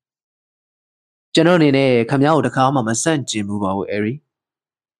ကျွန်တော်အနေနဲ့ခမ ्या ကိုတခါမှမဆန့်ကျင်ဘူးပါဘူးအေရီ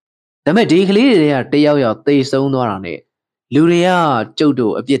ဒါမဲ့ဒီကလေးတွေကတယောက်ယောက်သေဆုံးသွားတာနဲ့လူတွေကကျုပ်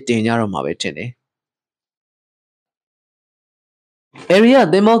တို့အပြစ်တင်ကြတော့မှာပဲထင်တယ်အေရီယာ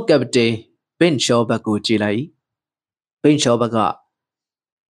သင်္ဘောကပတိန်ဘင်ရှောဘတ်ကိုကြည့်လိုက်ဘင်ရှောဘတ်က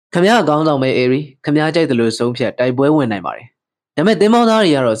ခမ ्या ကောင်းဆောင်ပဲအေရီခမ ्या ကြိုက်တယ်လို့ဆုံးဖြတ်တိုက်ပွဲဝင်နိုင်ပါတယ်ဒါမဲ့သင်္ဘောသား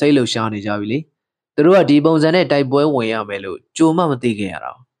တွေကတော့စိတ်လှုပ်ရှားနေကြပြီလေသူတို့ကဒီပုံစံနဲ့တိုက်ပွဲဝင်ရမယ်လို့ကြိုမှမသိခဲ့ရ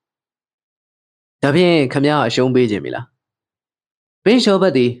တာဒါဖြင့်ခမ ्या အရှုံးပေးခြင်းပြီလားဘင်ရှောဘ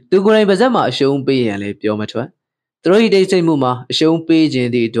တ်သည်သူကိုယ်တိုင်ပါဇက်မှာအရှုံးပေးရန်လည်းပြောမထွက်သူတို့၏တိတ်ဆိတ်မှုမှာအရှုံးပေးခြင်း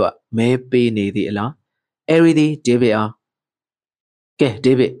သည့်အတွက်မဲပေးနေသည့်အလားအေရီသည်ဒေးဗစ်အားကဲ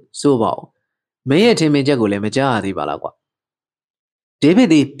ဒေးဗစ်ဆိုပါဦးမင်းရဲ့ထင်မြင်ချက်ကိုလည်းမကြားရသေးပါလားကွာဒေးဗစ်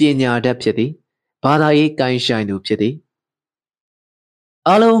သည်ပညာတတ်ဖြစ်သည်ဘာသာရေးကိုင်းဆိုင်သူဖြစ်သည်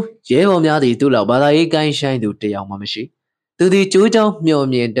အားလုံးရဲဘော်များသည်သူ့လောက်ဘာသာရေးကိုင်းဆိုင်သူတယောက်မှမရှိသူသည်ကြိုးကြောင်မျှော်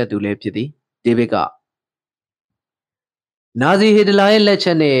မြင်တတ်သူလည်းဖြစ်သည်ဒေးဗစ်ကနာဇီဟစ်တလာရဲ့လက်ချ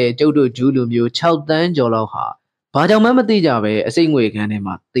က်နဲ့ကျုပ်တို့ဂျူးလူမျိုး6တန်းကျော်လောက်ဟာဘာကြောင့်မှမသိကြပဲအစိတ်ငွေခန်းထဲ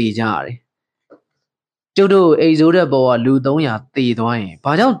မှာတေကြရတယ်ကျုပ်တို့အိမ်ဆိုးတဲ့ဘောကလူ300တေသွားရင်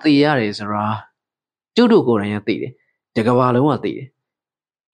ဘာကြောင့်တေရတယ်ဆိုတာကျုပ်တို့ကိုယ်တိုင်ကသိတယ်တကဘာလုံးကသိတယ်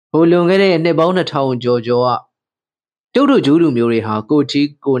ဟိုလွန်ခဲ့တဲ့နှစ်ပေါင်း2000ကျော်ကကျုပ်တို့ဂျူးလူမျိုးတွေဟာကိုကြီး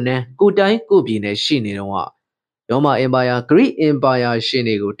ကိုနန်းကိုတိုင်းကိုပြည်နယ်ရှိနေတော့ရောမအင်ပါယာဂရိအင်ပါယာရှင်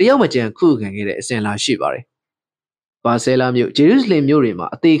တွေကိုတယောက်မကျန်ခုခံခဲ့တဲ့အစဉ်လာရှိပါတယ်ဘာဆဲလာမြို့ဂျေရုဆလင်မြို့တွေမှာ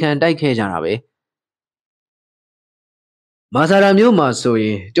အသေးခံတိုက်ခဲ့ကြတာပဲမာဆာရာမြို့မှာဆိုရ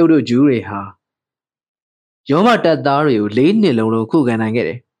င်ကျုပ်တို့ဂျူးတွေဟာရောမတပ်သားတွေကို4နှစ်လုံးခုခံနိုင်ခဲ့တ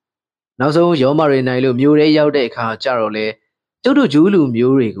ယ်နောက်ဆုံးရောမတွေနိုင်လို့မြို့ထဲရောက်တဲ့အခါကျတော့လေကျုပ်တို့ဂျူးလူ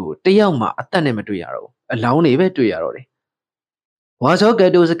မျိုးတွေကိုတယောက်မှအသက်နဲ့မတွေ့ရတော့ဘူးအလောင်းတွေပဲတွေ့ရတော့တယ်ဝါဆော့က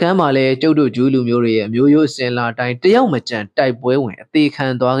က်တိုစကန်မှာလည်းကျုပ်တို့ဂျူးလူမျိုးတွေရဲ့အမျိုးရိုးအစဉ်လာတိုင်းတယောက်မကျန်တိုက်ပွဲဝင်အသေးခံ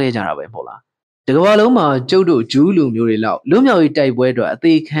သွားခဲ့ကြတာပဲမဟုတ်လားတကဘာလုံးမှာကျုပ်တို့ဂျူးလူမျိုးတွေလောက်လွတ်မြောက်ရေးတိုက်ပွဲအတွက်အ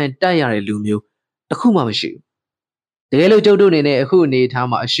သေးခံတိုက်ရတဲ့လူမျိုးတစ်ခုမှမရှိဘူးတကယ်လို့ကျုပ်တို့အနေနဲ့အခုအနေထား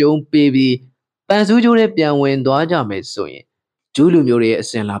မှာအရှုံးပေးပြီးပန်ဆူးကျိုးနဲ့ပြန်ဝင်သွားကြမယ်ဆိုရင်ဂျူးလူမျိုးတွေရဲ့အ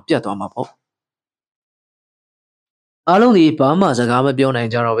စဉ်လာပြတ်သွားမှာပေါ့အားလုံးဒီဘာမှစကားမပြောနိုင်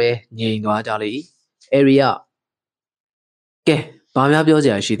ကြတော့ပဲငြိမ်သွားကြလေအေရီယာကဲဘာများပြောစ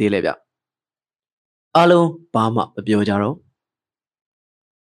ရာရှိသေးလဲဗျအားလုံးဘာမှမပြောကြတော့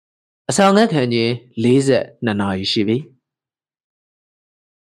အဆောင်ငတ်ခံခြင်း42နာရီရှိပြီ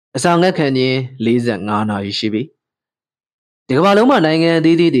အဆောင်ငတ်ခံခြင်း45နာရီရှိပြီဒီကမ္ဘာလုံးမှာနိုင်ငံအ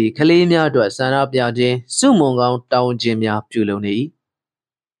သီးသီးကလေးများအတွက်ဆန္ဒပြခြင်းစုမုံကောင်းတောင်းခြင်းများပြုလုပ်နေ၏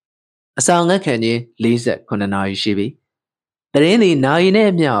အဆောင်ငတ်ခံခြင်း48နာရီရှိပြီတရင်သည်နာရီနဲ့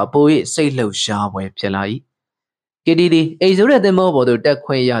အမျှအပို၍စိတ်လှုပ်ရှားပွဲဖြစ်လာ၏ကီတီသည်အိမ်ဆိုးတဲ့သင်္ဘောပေါ်သို့တက်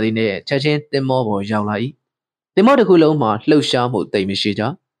ခွင့်ရသည်နှင့်ချက်ချင်းသင်္ဘောပေါ်ရောက်လာ၏သင်္ဘောတစ်ခုလုံးမှာလှုပ်ရှားမှုသိမ့်မရှိကြ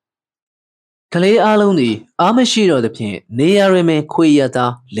ကလေးအားလုံးသည်အားမရှိတော့သဖြင့်နေရာတွင်ပင်ခွေရ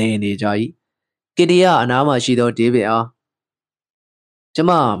သားလဲနေကြ၏ကီတီကအနားမှာရှိသောဒေးဗစ်အားကျ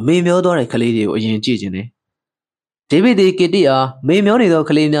မမေမျောသွားတဲ့ကလေးတွေကိုအရင်ကြည့်ခြင်းနဲ့ဒေးဗစ်သည်ကီတီအားမေမျောနေသော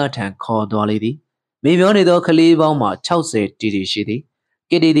ကလေးများထံခေါ်သွားလေသည်မေမျောနေသောကလေးပေါင်းမှာ60တီတီရှိသည်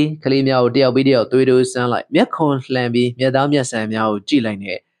ကီတီသည်ကလေးများကိုတယောက်ပြီးတယောက်သွေးတိုးဆန်းလိုက်မျက်ခွန်လှန်ပြီးမျက်သားမျက်စံများကိုကြည့်လိုက်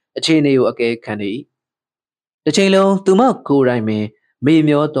တဲ့အခြေအနေကိုအကဲခတ်နေ၏တစ်ချိန်လုံးသူမကိုယ်တိုင်ပင်မေ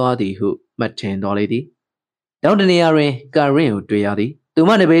မျောသွားသည်ဟုမှတ်ထင်တော်လေသည်နောက်တနေရာတွင်ကာရင်ကိုတွေ့ရသည်သူမ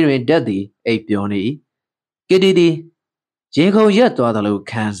နှဘေးတွင်ဓာတ်သည်အိပ်ပျော်နေ၏ကီတီသည်ရင်ခုန်ရက်သွားသလို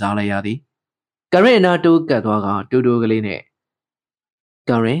ခံစားလိုက်ရသည် ကရင်အနာတိုးကတ်သွားကတူတူကလေးနဲ့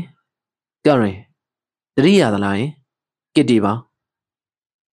ကရင်တတိယသလားယင်ကစ်တီပါ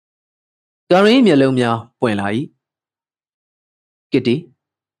ကရင်မျက်လုံးများပွင့်လာ၏ကစ်တီ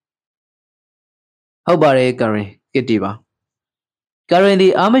ဟုတ်ပါတယ်ကရင်ကစ်တီပါကရင်သ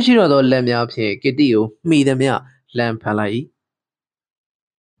ည်အားမရှိတော့သောလက်များဖြင့်ကစ်တီကိုမှီသည်မျှလှမ်းဖန်လိုက်၏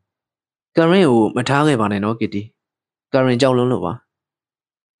ကရင်ကိုမထားခဲ့ပါနဲ့နော်ကစ်တီကရင်ကြောက်လွန်းလို့ပါ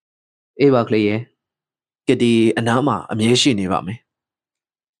အေးပါကလေးရဲ့ကစ်တီအနားမှာအမြဲရှိနေပါမယ်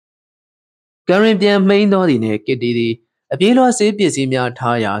ကရင်ပြန်မှိန်းသောသည်နှင့်ကစ်တီသည်အပြေးလွှားဆေးပစ္စည်းများ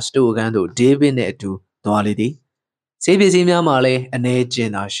ထားရာစတိုခန်းသို့ဒေးဗစ်နှင့်အတူသွားလေသည်ဆေးပစ္စည်းများမှာလည်းအနေကျင်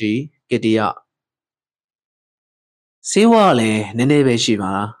သာရှိကစ်တီကဆေးဝါးလည်းနည်းနည်းပဲရှိ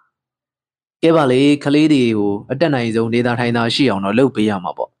ပါကဲပါလေကလေးတွေကိုအတက်နိုင်ဆုံးနေသာထိုင်သာရှိအောင်တော့လုပ်ပေးရ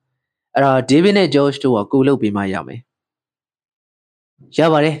မှာပေါ့အဲ့ဒါဒေးဗစ်နဲ့ဂျော့ချ်တို့ကကိုလုပ်ပေးမှရမယ်ရ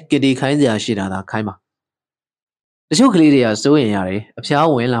ပါတယ်ကစ်တီခိုင်းစရာရှိတာသာခိုင်းပါတချို့ကလေးတွေကစိုးရင်ရတယ်အဖျား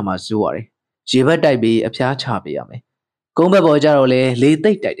ဝင်လာမှစိုးရတယ်ရေဘက်တိုက်ပြီးအဖျားချပေးရမယ်ကုန်းဘက်ပေါ်ကြတော့လေလေ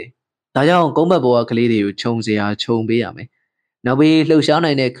သိပ်တိုက်တယ်ဒါကြောင့်ကုန်းဘက်ပေါ်ကကလေးတွေကိုခြုံစရာခြုံပေးရမယ်နောက်ပြီးလှုပ်ရှား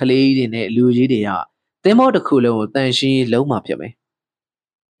နိုင်တဲ့ကလေးတွေနဲ့လူကြီးတွေကသင်းမောတစ်ခုလုံးကိုတန်ရှင်းလုံးမှဖြစ်မယ်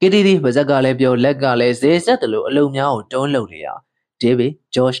ကစ်တီဒီပါဇက်ကလည်းပြောလက်ကလည်းဇေဆက်တယ်လို့အလုံများကိုတွန်းလှုပ်နေတာဒေးဗစ်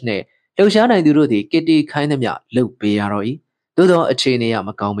ဂျော့ချ်နဲ့လှုပ်ရှားနိုင်သူတို့သည်ကစ်တီခိုင်းသမျှလှုပ်ပေးရတော့၏သို့သောအခြေအနေကမ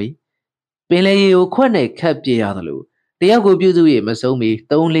ကောင်းပြီပင်လေရီကိုခွက်နဲ့ခတ်ပြရသလိုတယောက်ကိုပြုစု၍မဆုံးမီ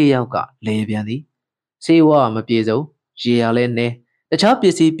3-4ယောက်ကလဲပြန်သည်ဆေးဝါးမပြေဆုံးရေရလည်းနဲတခြားပ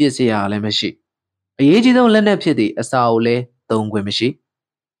စ္စည်းရလည်းမရှိအရေးကြီးဆုံးလက်နက်ဖြစ်သည့်အစာကိုလည်းသုံးခွင့်မရှိ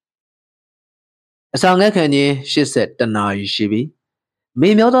အစာငတ်ခံခြင်း80နာရီရှိပြီမေ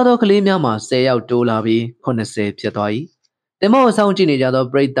မျောသောကလေးများမှာ10ယောက်တိုးလာပြီး80ဖြစ်သွား၏တင်မောအဆောင်ကြည့်နေကြသော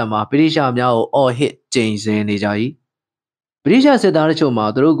ပရိသတ်မှာဗြိတိရှားများကိုအော်ဟစ်ကျိန်ဆဲနေကြ၏ဗြိတိရှားစစ်သားတို့ချို့မှာ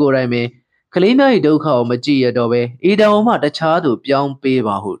သူတို့ကိုယ်တိုင်ပင်ကလေးများ၏ဒုက္ခကိုမကြည့်ရတော့ဘဲအေတံမှတခြားသူပြောင်းပေး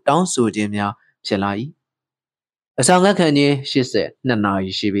ပါဟုတောင်းဆိုခြင်းများဖြစ်လာ၏အဆောင်ငတ်ခံခြင်း82နာ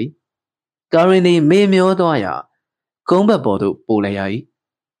ရီရှိပြီကာရင်သည်မေမျောသွားရာကုန်းဘက်ပေါ်သို့ပို့လိုက်ရ၏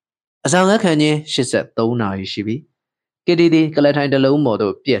အဆောင်ငတ်ခံခြင်း83နာရီရှိပြီကစ်တီသည်ကလထိုင်တစ်လုံးပေါ်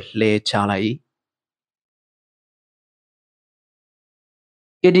သို့ပြက်လှဲချလိုက်၏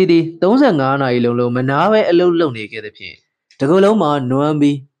ကစ်တီသည်35နာရီလုံးမနားပဲအလုပ်လုပ်နေခဲ့သဖြင့်တကူလုံးမှာနွမ်း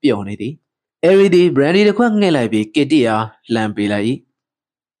ပြီးပျော်နေသည်အဲရီသည်ဘရန်ဒီတစ်ခွက်ငှက်လိုက်ပြီးကစ်တီအားလှမ်းပေးလိုက်၏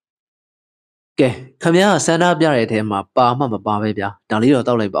ကဲခမရဆန္ဒပြတဲ့အထဲမှာပါမှမပါပဲဗျာဒါလေးတော့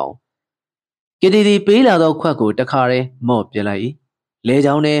တောက်လိုက်ပါဦးကစ်တီသည်ပေးလာသောခွက်ကိုတခါတည်းမော့ပြလိုက်၏လဲ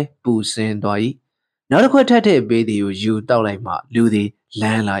ချောင်းနဲ့ပူစင်းသွား၏နောက်တစ်ခွက်ထပ်ထည့်ပေးသည်ကိုယူတောက်လိုက်မှလူသည်လ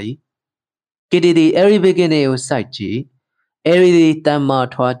န်းလာ၏ကစ်တီသည်အဲရီဘီကင်ကိုစိုက်ကြည့်အဲရီသည်တမ်းမာ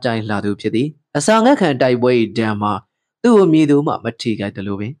ထွားကြိုင်လာသူဖြစ်သည်အစာငတ်ခံတိုက်ပွဲ၏ဒဏ်မှာသူ့ကိုမြည်သူမှမထိခိုက်တယ်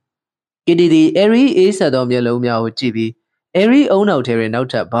လို့ပင်ကစ်တီသည်အဲရီအေးဆက်သောမျက်လုံးများကိုကြည့်ပြီးအဲရီအုံနောက်ထဲတွင်နောက်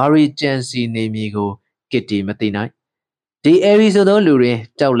ထပ်ဘာရီကြံစီနေမည်ကိုကစ်တီမသိနိုင်ဒီအဲရီဆိုသောလူတွင်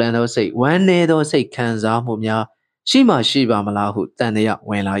ကြောက်လန့်သောစိတ်ဝမ်းနည်းသောစိတ်ခံစားမှုများရှိမှရှိပါမလားဟုတန်တရား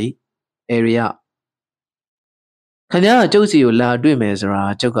ဝင်လာ၏အဲရီကခင်ဗျားကျုပ်စီကိုလာတွေ့မယ်ဆိုတာ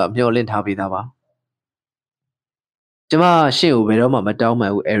ကျုပ်ကမျှော်လင့်ထားပြီးသားပါကျမရှင့်ကိုဘယ်တော့မှမတောင်းပ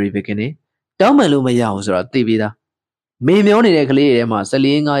န်ဘူးအဲရီဘီကင်နေတောင်းပန်လို့မရဘူးဆိုတာသိပြီးသားမေမျောနေတဲ့ကလေးတွေထဲမှာ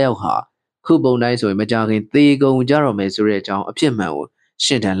14-15ယောက်ဟာခုပုံတိုင်းဆိုရင်မကြခင်သေကုန်ကြတော့မယ်ဆိုတဲ့အကြောင်းအဖြစ်မှန်ကို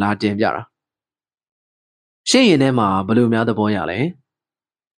ရှင့်တန်လာတင်ပြတာရှင့်ရင်ထဲမှာဘယ်လိုများသဘောရလဲ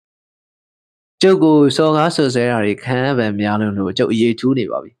ကျုပ်ကိုစော်ကားဆွဆဲတာတွေခံရပန်များလို့ကျုပ်အရေးထူးနေ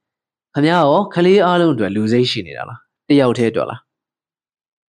ပါပြီခင်ဗျားရောကလေးအားလုံးအတွက်လူစိတ်ရှိနေတာလားတယောက်တည်းအတွက်လား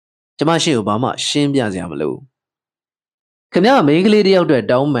ကျမရှင့်ကိုဘာမှရှင်းပြစရာမလိုခင်ဗျားမိန်းကလေးတယောက်အတွက်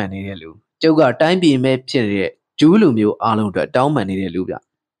တောင်းပန်နေတဲ့လူကျုပ်ကတိုင်းပြည်မဲ့ဖြစ်နေတဲ့ဂျူးလူမျိုးအားလုံးအတွက်တောင်းပန်နေတဲ့လူဗျ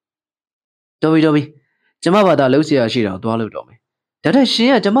တော်ပြီကျမဘာသာလှုပ်ရှားရှိတာသွားလို့တော့မယ်ဒါထက်ရှ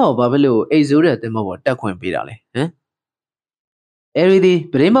င်းကကျမကိုဘာဖြစ်လို့အိတ်ဆိုးတဲ့သင်္ဘောပေါ်တက်ခွင့်ပေးတာလဲဟမ်အဲရီဒီ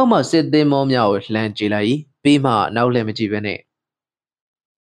ဗရင်းမောက်မှစစ်သင်္ဘောများကိုလှမ်းကြည့်လိုက်ပြီးမှနောက်လှည့်မကြည့်ပဲနဲ့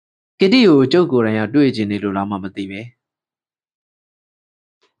ကစ်တီကိုကျုပ်ကိုယ်တိုင်ကတွေ့ကျင်နေလို့လားမှမသိပဲ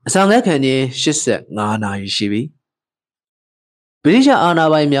အဆောင်ငတ်ခံခြင်း85နာရီရှိပြီဗြိတိရှအာဏာ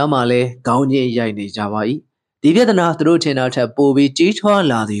ပိုင်များမှလည်းခေါင်းချင်းရိုက်နေကြပါ၏ဒီပြဿနာသူတို့ထင်တာထက်ပိုပြီးကြီးထွား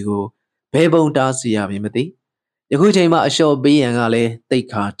လာသည်ကိုဘယ်ပုံတားစီရမည်မသိယခုချိန်မှာအလျှော့ပေးရန်ကလည်းတိတ်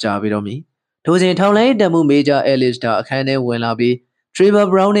ခါကြပြီးတော့မည်ထိုစဉ်ထောင်လိုင်းတမှုမေဂျာအဲလစ်တာအခန်းထဲဝင်လာပြီးထရီဘာ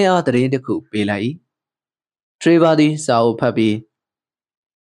ဘရောင်းနဲ့အားသတင်းတစ်ခုပေးလိုက်၏ထရီဘာသည်စာအုပ်ဖတ်ပြီး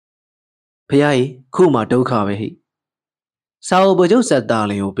ဖယားကြီးခုမှဒုက္ခပဲဟိစာအုပ်ဗိုလ်ချုပ်ဆက်သား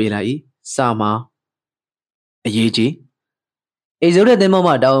လင်ကိုပေးလိုက်၏စာမှာအရေးကြီးအိဇိုးတဲ့သင်္ဘော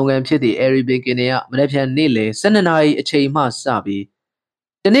မှတာဝန်ခံဖြစ်သည့်အဲရီဘီကင်ကမနေ့ဖြန်နေ့လယ်12နာရီအချိန်မှစပြီး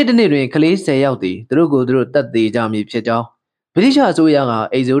တနေ့တစ်နေ့တွင်ကလေး10ယောက်သည်သူတို့ကိုသူတို့တတ်သေးကြမည်ဖြစ်ကြောင်းဗြိတိရှအစိုးရက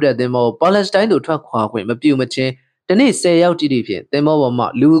အိတ်ဆိုးတဲ့သင်္ဘောပါလက်စတိုင်းသို့ထွက်ခွာခွင့်မပြုမချင်းတနေ့10ယောက်တိတိဖြင့်သင်္ဘောပေါ်မှ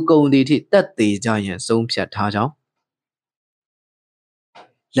လူကုန်သည်ထိတတ်သေးကြရန်ဆုံးဖြတ်ထားကြောင်း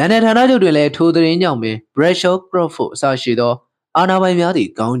လန်ဒန်ဌာနချုပ်တွင်လည်းထိုသတင်းကြောင့်ပင် Bradshaw Crawford အစရှိသောအာဏာပိုင်များသည်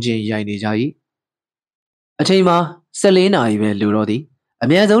ကောင်းခြင်းရိုက်နေကြ၏အချိန်မှာ14နာရီပဲလူတော်သည်အ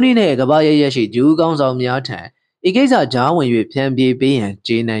မြန်ဆုံးနည်းနှင့်ကမ္ဘာရဲ့ရက်ရှိဂျူးကောင်းဆောင်များထံဤကိစ္စကြားဝင်၍ဖြန့်ပြေးပေးရန်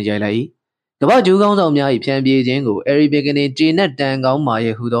ကြေးနန်းရိုက်လိုက်၏ကမ္ဘာဂျူးကောင်းဆောင်များ၏ဖြန့်ပြေးခြင်းကိုအရီဘီကနေကျေနပ်တန်ကောင်းမာ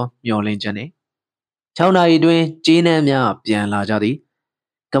ရဲ့ဟုသောမျှော်လင့်ချက်နှင့်6နာရီတွင်ကြေးနန်းများပြန်လာကြသည်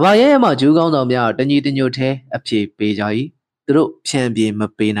ကမ္ဘာရဲ့မှဂျူးကောင်းဆောင်များတညီတညွတ်ထဲအပြေပေးကြ၏သူတို့ဖြန့်ပြေးမ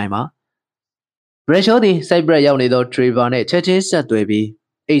ပေးနိုင်ပါဘရက်ရှောသည်စိုက်ဘရက်ရောက်နေသောထရီဗာနှင့်ချက်ချင်းဆက်သွယ်ပြီး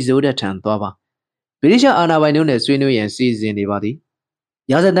အိတ်ဇိုးတဲ့ထံသွားပါဗြိတိရှအာဏာပိုင်တို့နှင့်ဆွေးနွေးရန်စီစဉ်နေပါသည်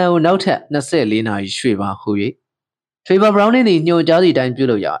ရာဇသန်ကိုနောက်ထပ်24နာရီရွှေ့ပါဟု၍ထရီဗာဘရောင်းနှင့်သည်ညွှန်ကြားသည့်အတိုင်းပြု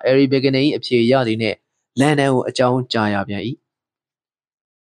လုပ်ရာအရီဘီကနေ၏အဖြေရသည်နှင့်လန်ဒန်ကိုအကြောင်းကြားရပြန်၏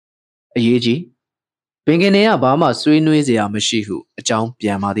အရေးကြီးဘင်ကနေကဘာမှဆွေးနွေးစရာမရှိဟုအကြောင်းပြ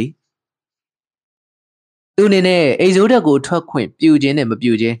န်ပါသည်သူအနေနဲ့အိတ်ဇိုးတက်ကိုထွက်ခွင့်ပြုခြင်းနဲ့မ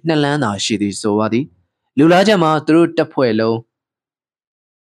ပြုခြင်းနှစ်လမ်းသာရှိသည်ဆိုပါသည်လူလားချက်မှာသူတို့တပ်ဖွဲ့လုံး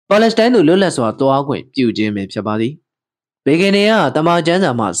ပါလက်စတိုင်းသို့လွတ်လပ်စွာသွားခွင့်ပြုခြင်းပင်ဖြစ်ပါသည်ဘေဂင်နေကတမန်ကျမ်း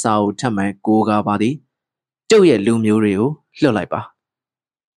စာမှစာအုပ်ထပ်မံကိုးကားပါသည်ကျုပ်ရဲ့လူမျိုးတွေကိုလွှတ်လိုက်ပါ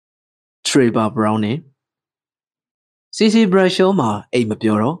ထရီဗာဘရောင်းနဲ့စီစီဘရက်ရှောမှာအိမ်မ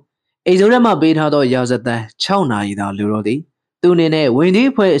ပြောတော့အိတ်ဇိုးရက်မှပေးထားသောရာဇသန်6နာရီသာလူတော်သည်သူအနေနဲ့ဝင်သည်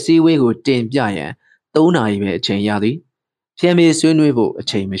ဖွဲ့အစည်းအဝေးကိုတင်ပြရန်3နာရီပဲအချိန်ရသည်ဖြန်ပြေဆွေးနွေးဖို့အ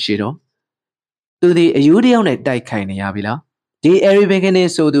ချိန်မရှိတော့သူသည်အယူတယောက်နဲ့တိုက်ခိုက်နေရပြီလားဒီအရီဘင်ကနေ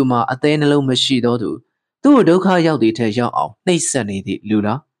ဆိုသူမှာအသေးနှလုံးမရှိတော့သူ့ကိုဒုက္ခရောက်သည့်ထက်ရောက်အောင်နှိပ်စက်နေသည့်လူ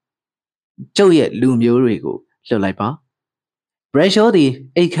လားကျုပ်ရဲ့လူမျိုးတွေကိုလွှတ်လိုက်ပါဘရက်ရှောသည်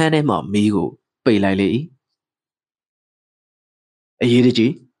အိတ်ခမ်းထဲမှမီးကိုပိတ်လိုက်လေ၏အရေးတ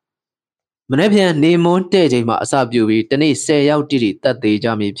ကြီးမနေ့ပြန်နေမွန်းတဲ့ချိန်မှာအစပြုပြီးတနေ့10ယောက်တိတိတတ်သေးကြ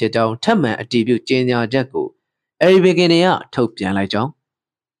မည်ဖြစ်ကြောင်းထပ်မံအတည်ပြုကြေညာချက်ကိုအရီဘီကနေကထုတ်ပြန်လိုက်ကြောင်း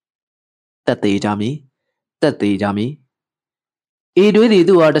တတ်သေးကြမည်ဤတွေးသည်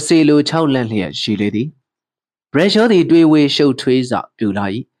သူ့အားတစေလို6လက်လျက်ရှိလေသည်ဘရက်ရှောသည်တွေးဝေရှုပ်ထွေးစွာပြူလာ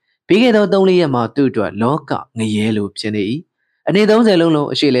၏ပြီးခဲ့သော3-4ရက်မှသူ့အတွက်လောကငရဲလိုဖြစ်နေ၏အနည်း30လုံး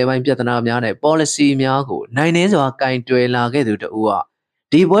အရှိလေပိုင်းပြဿနာများနဲ့ policy များကိုနိုင်နှင်းစွာကင်တွယ်လာခဲ့သူတဦးအား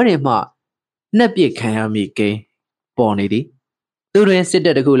ဒီပွဲတွေမှနှက်ပစ်ခံရမိကိန်းပေါ်နေသည်သူတွင်စစ်တ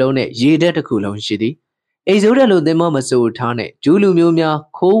ပ်တစ်ခုလုံးနဲ့ရေတပ်တစ်ခုလုံးရှိသည်အိမ်စိုးတဲ့လူသင်္ဘောမဆိုထားနဲ့ဂျူးလူမျိုးများ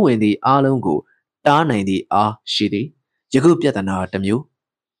ခိုးဝင်သည့်အားလုံးကိုတားနိုင်သည့်အားရှိသည်ယခုပြဿနာတစ်မျိုး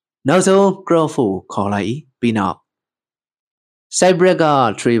နောက်ဆုံး Crawford ခေါ်လိုက်၏ပြီးနောက်စိုက်ဘရက်က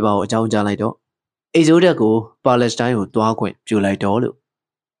ထရီဗာကိုအကြောင်းကြားလိုက်တော့အိတ်ဇိုးတက်ကိုပါလက်စတိုင်းကိုတွားခွင့်ပြုလိုက်တော့လို့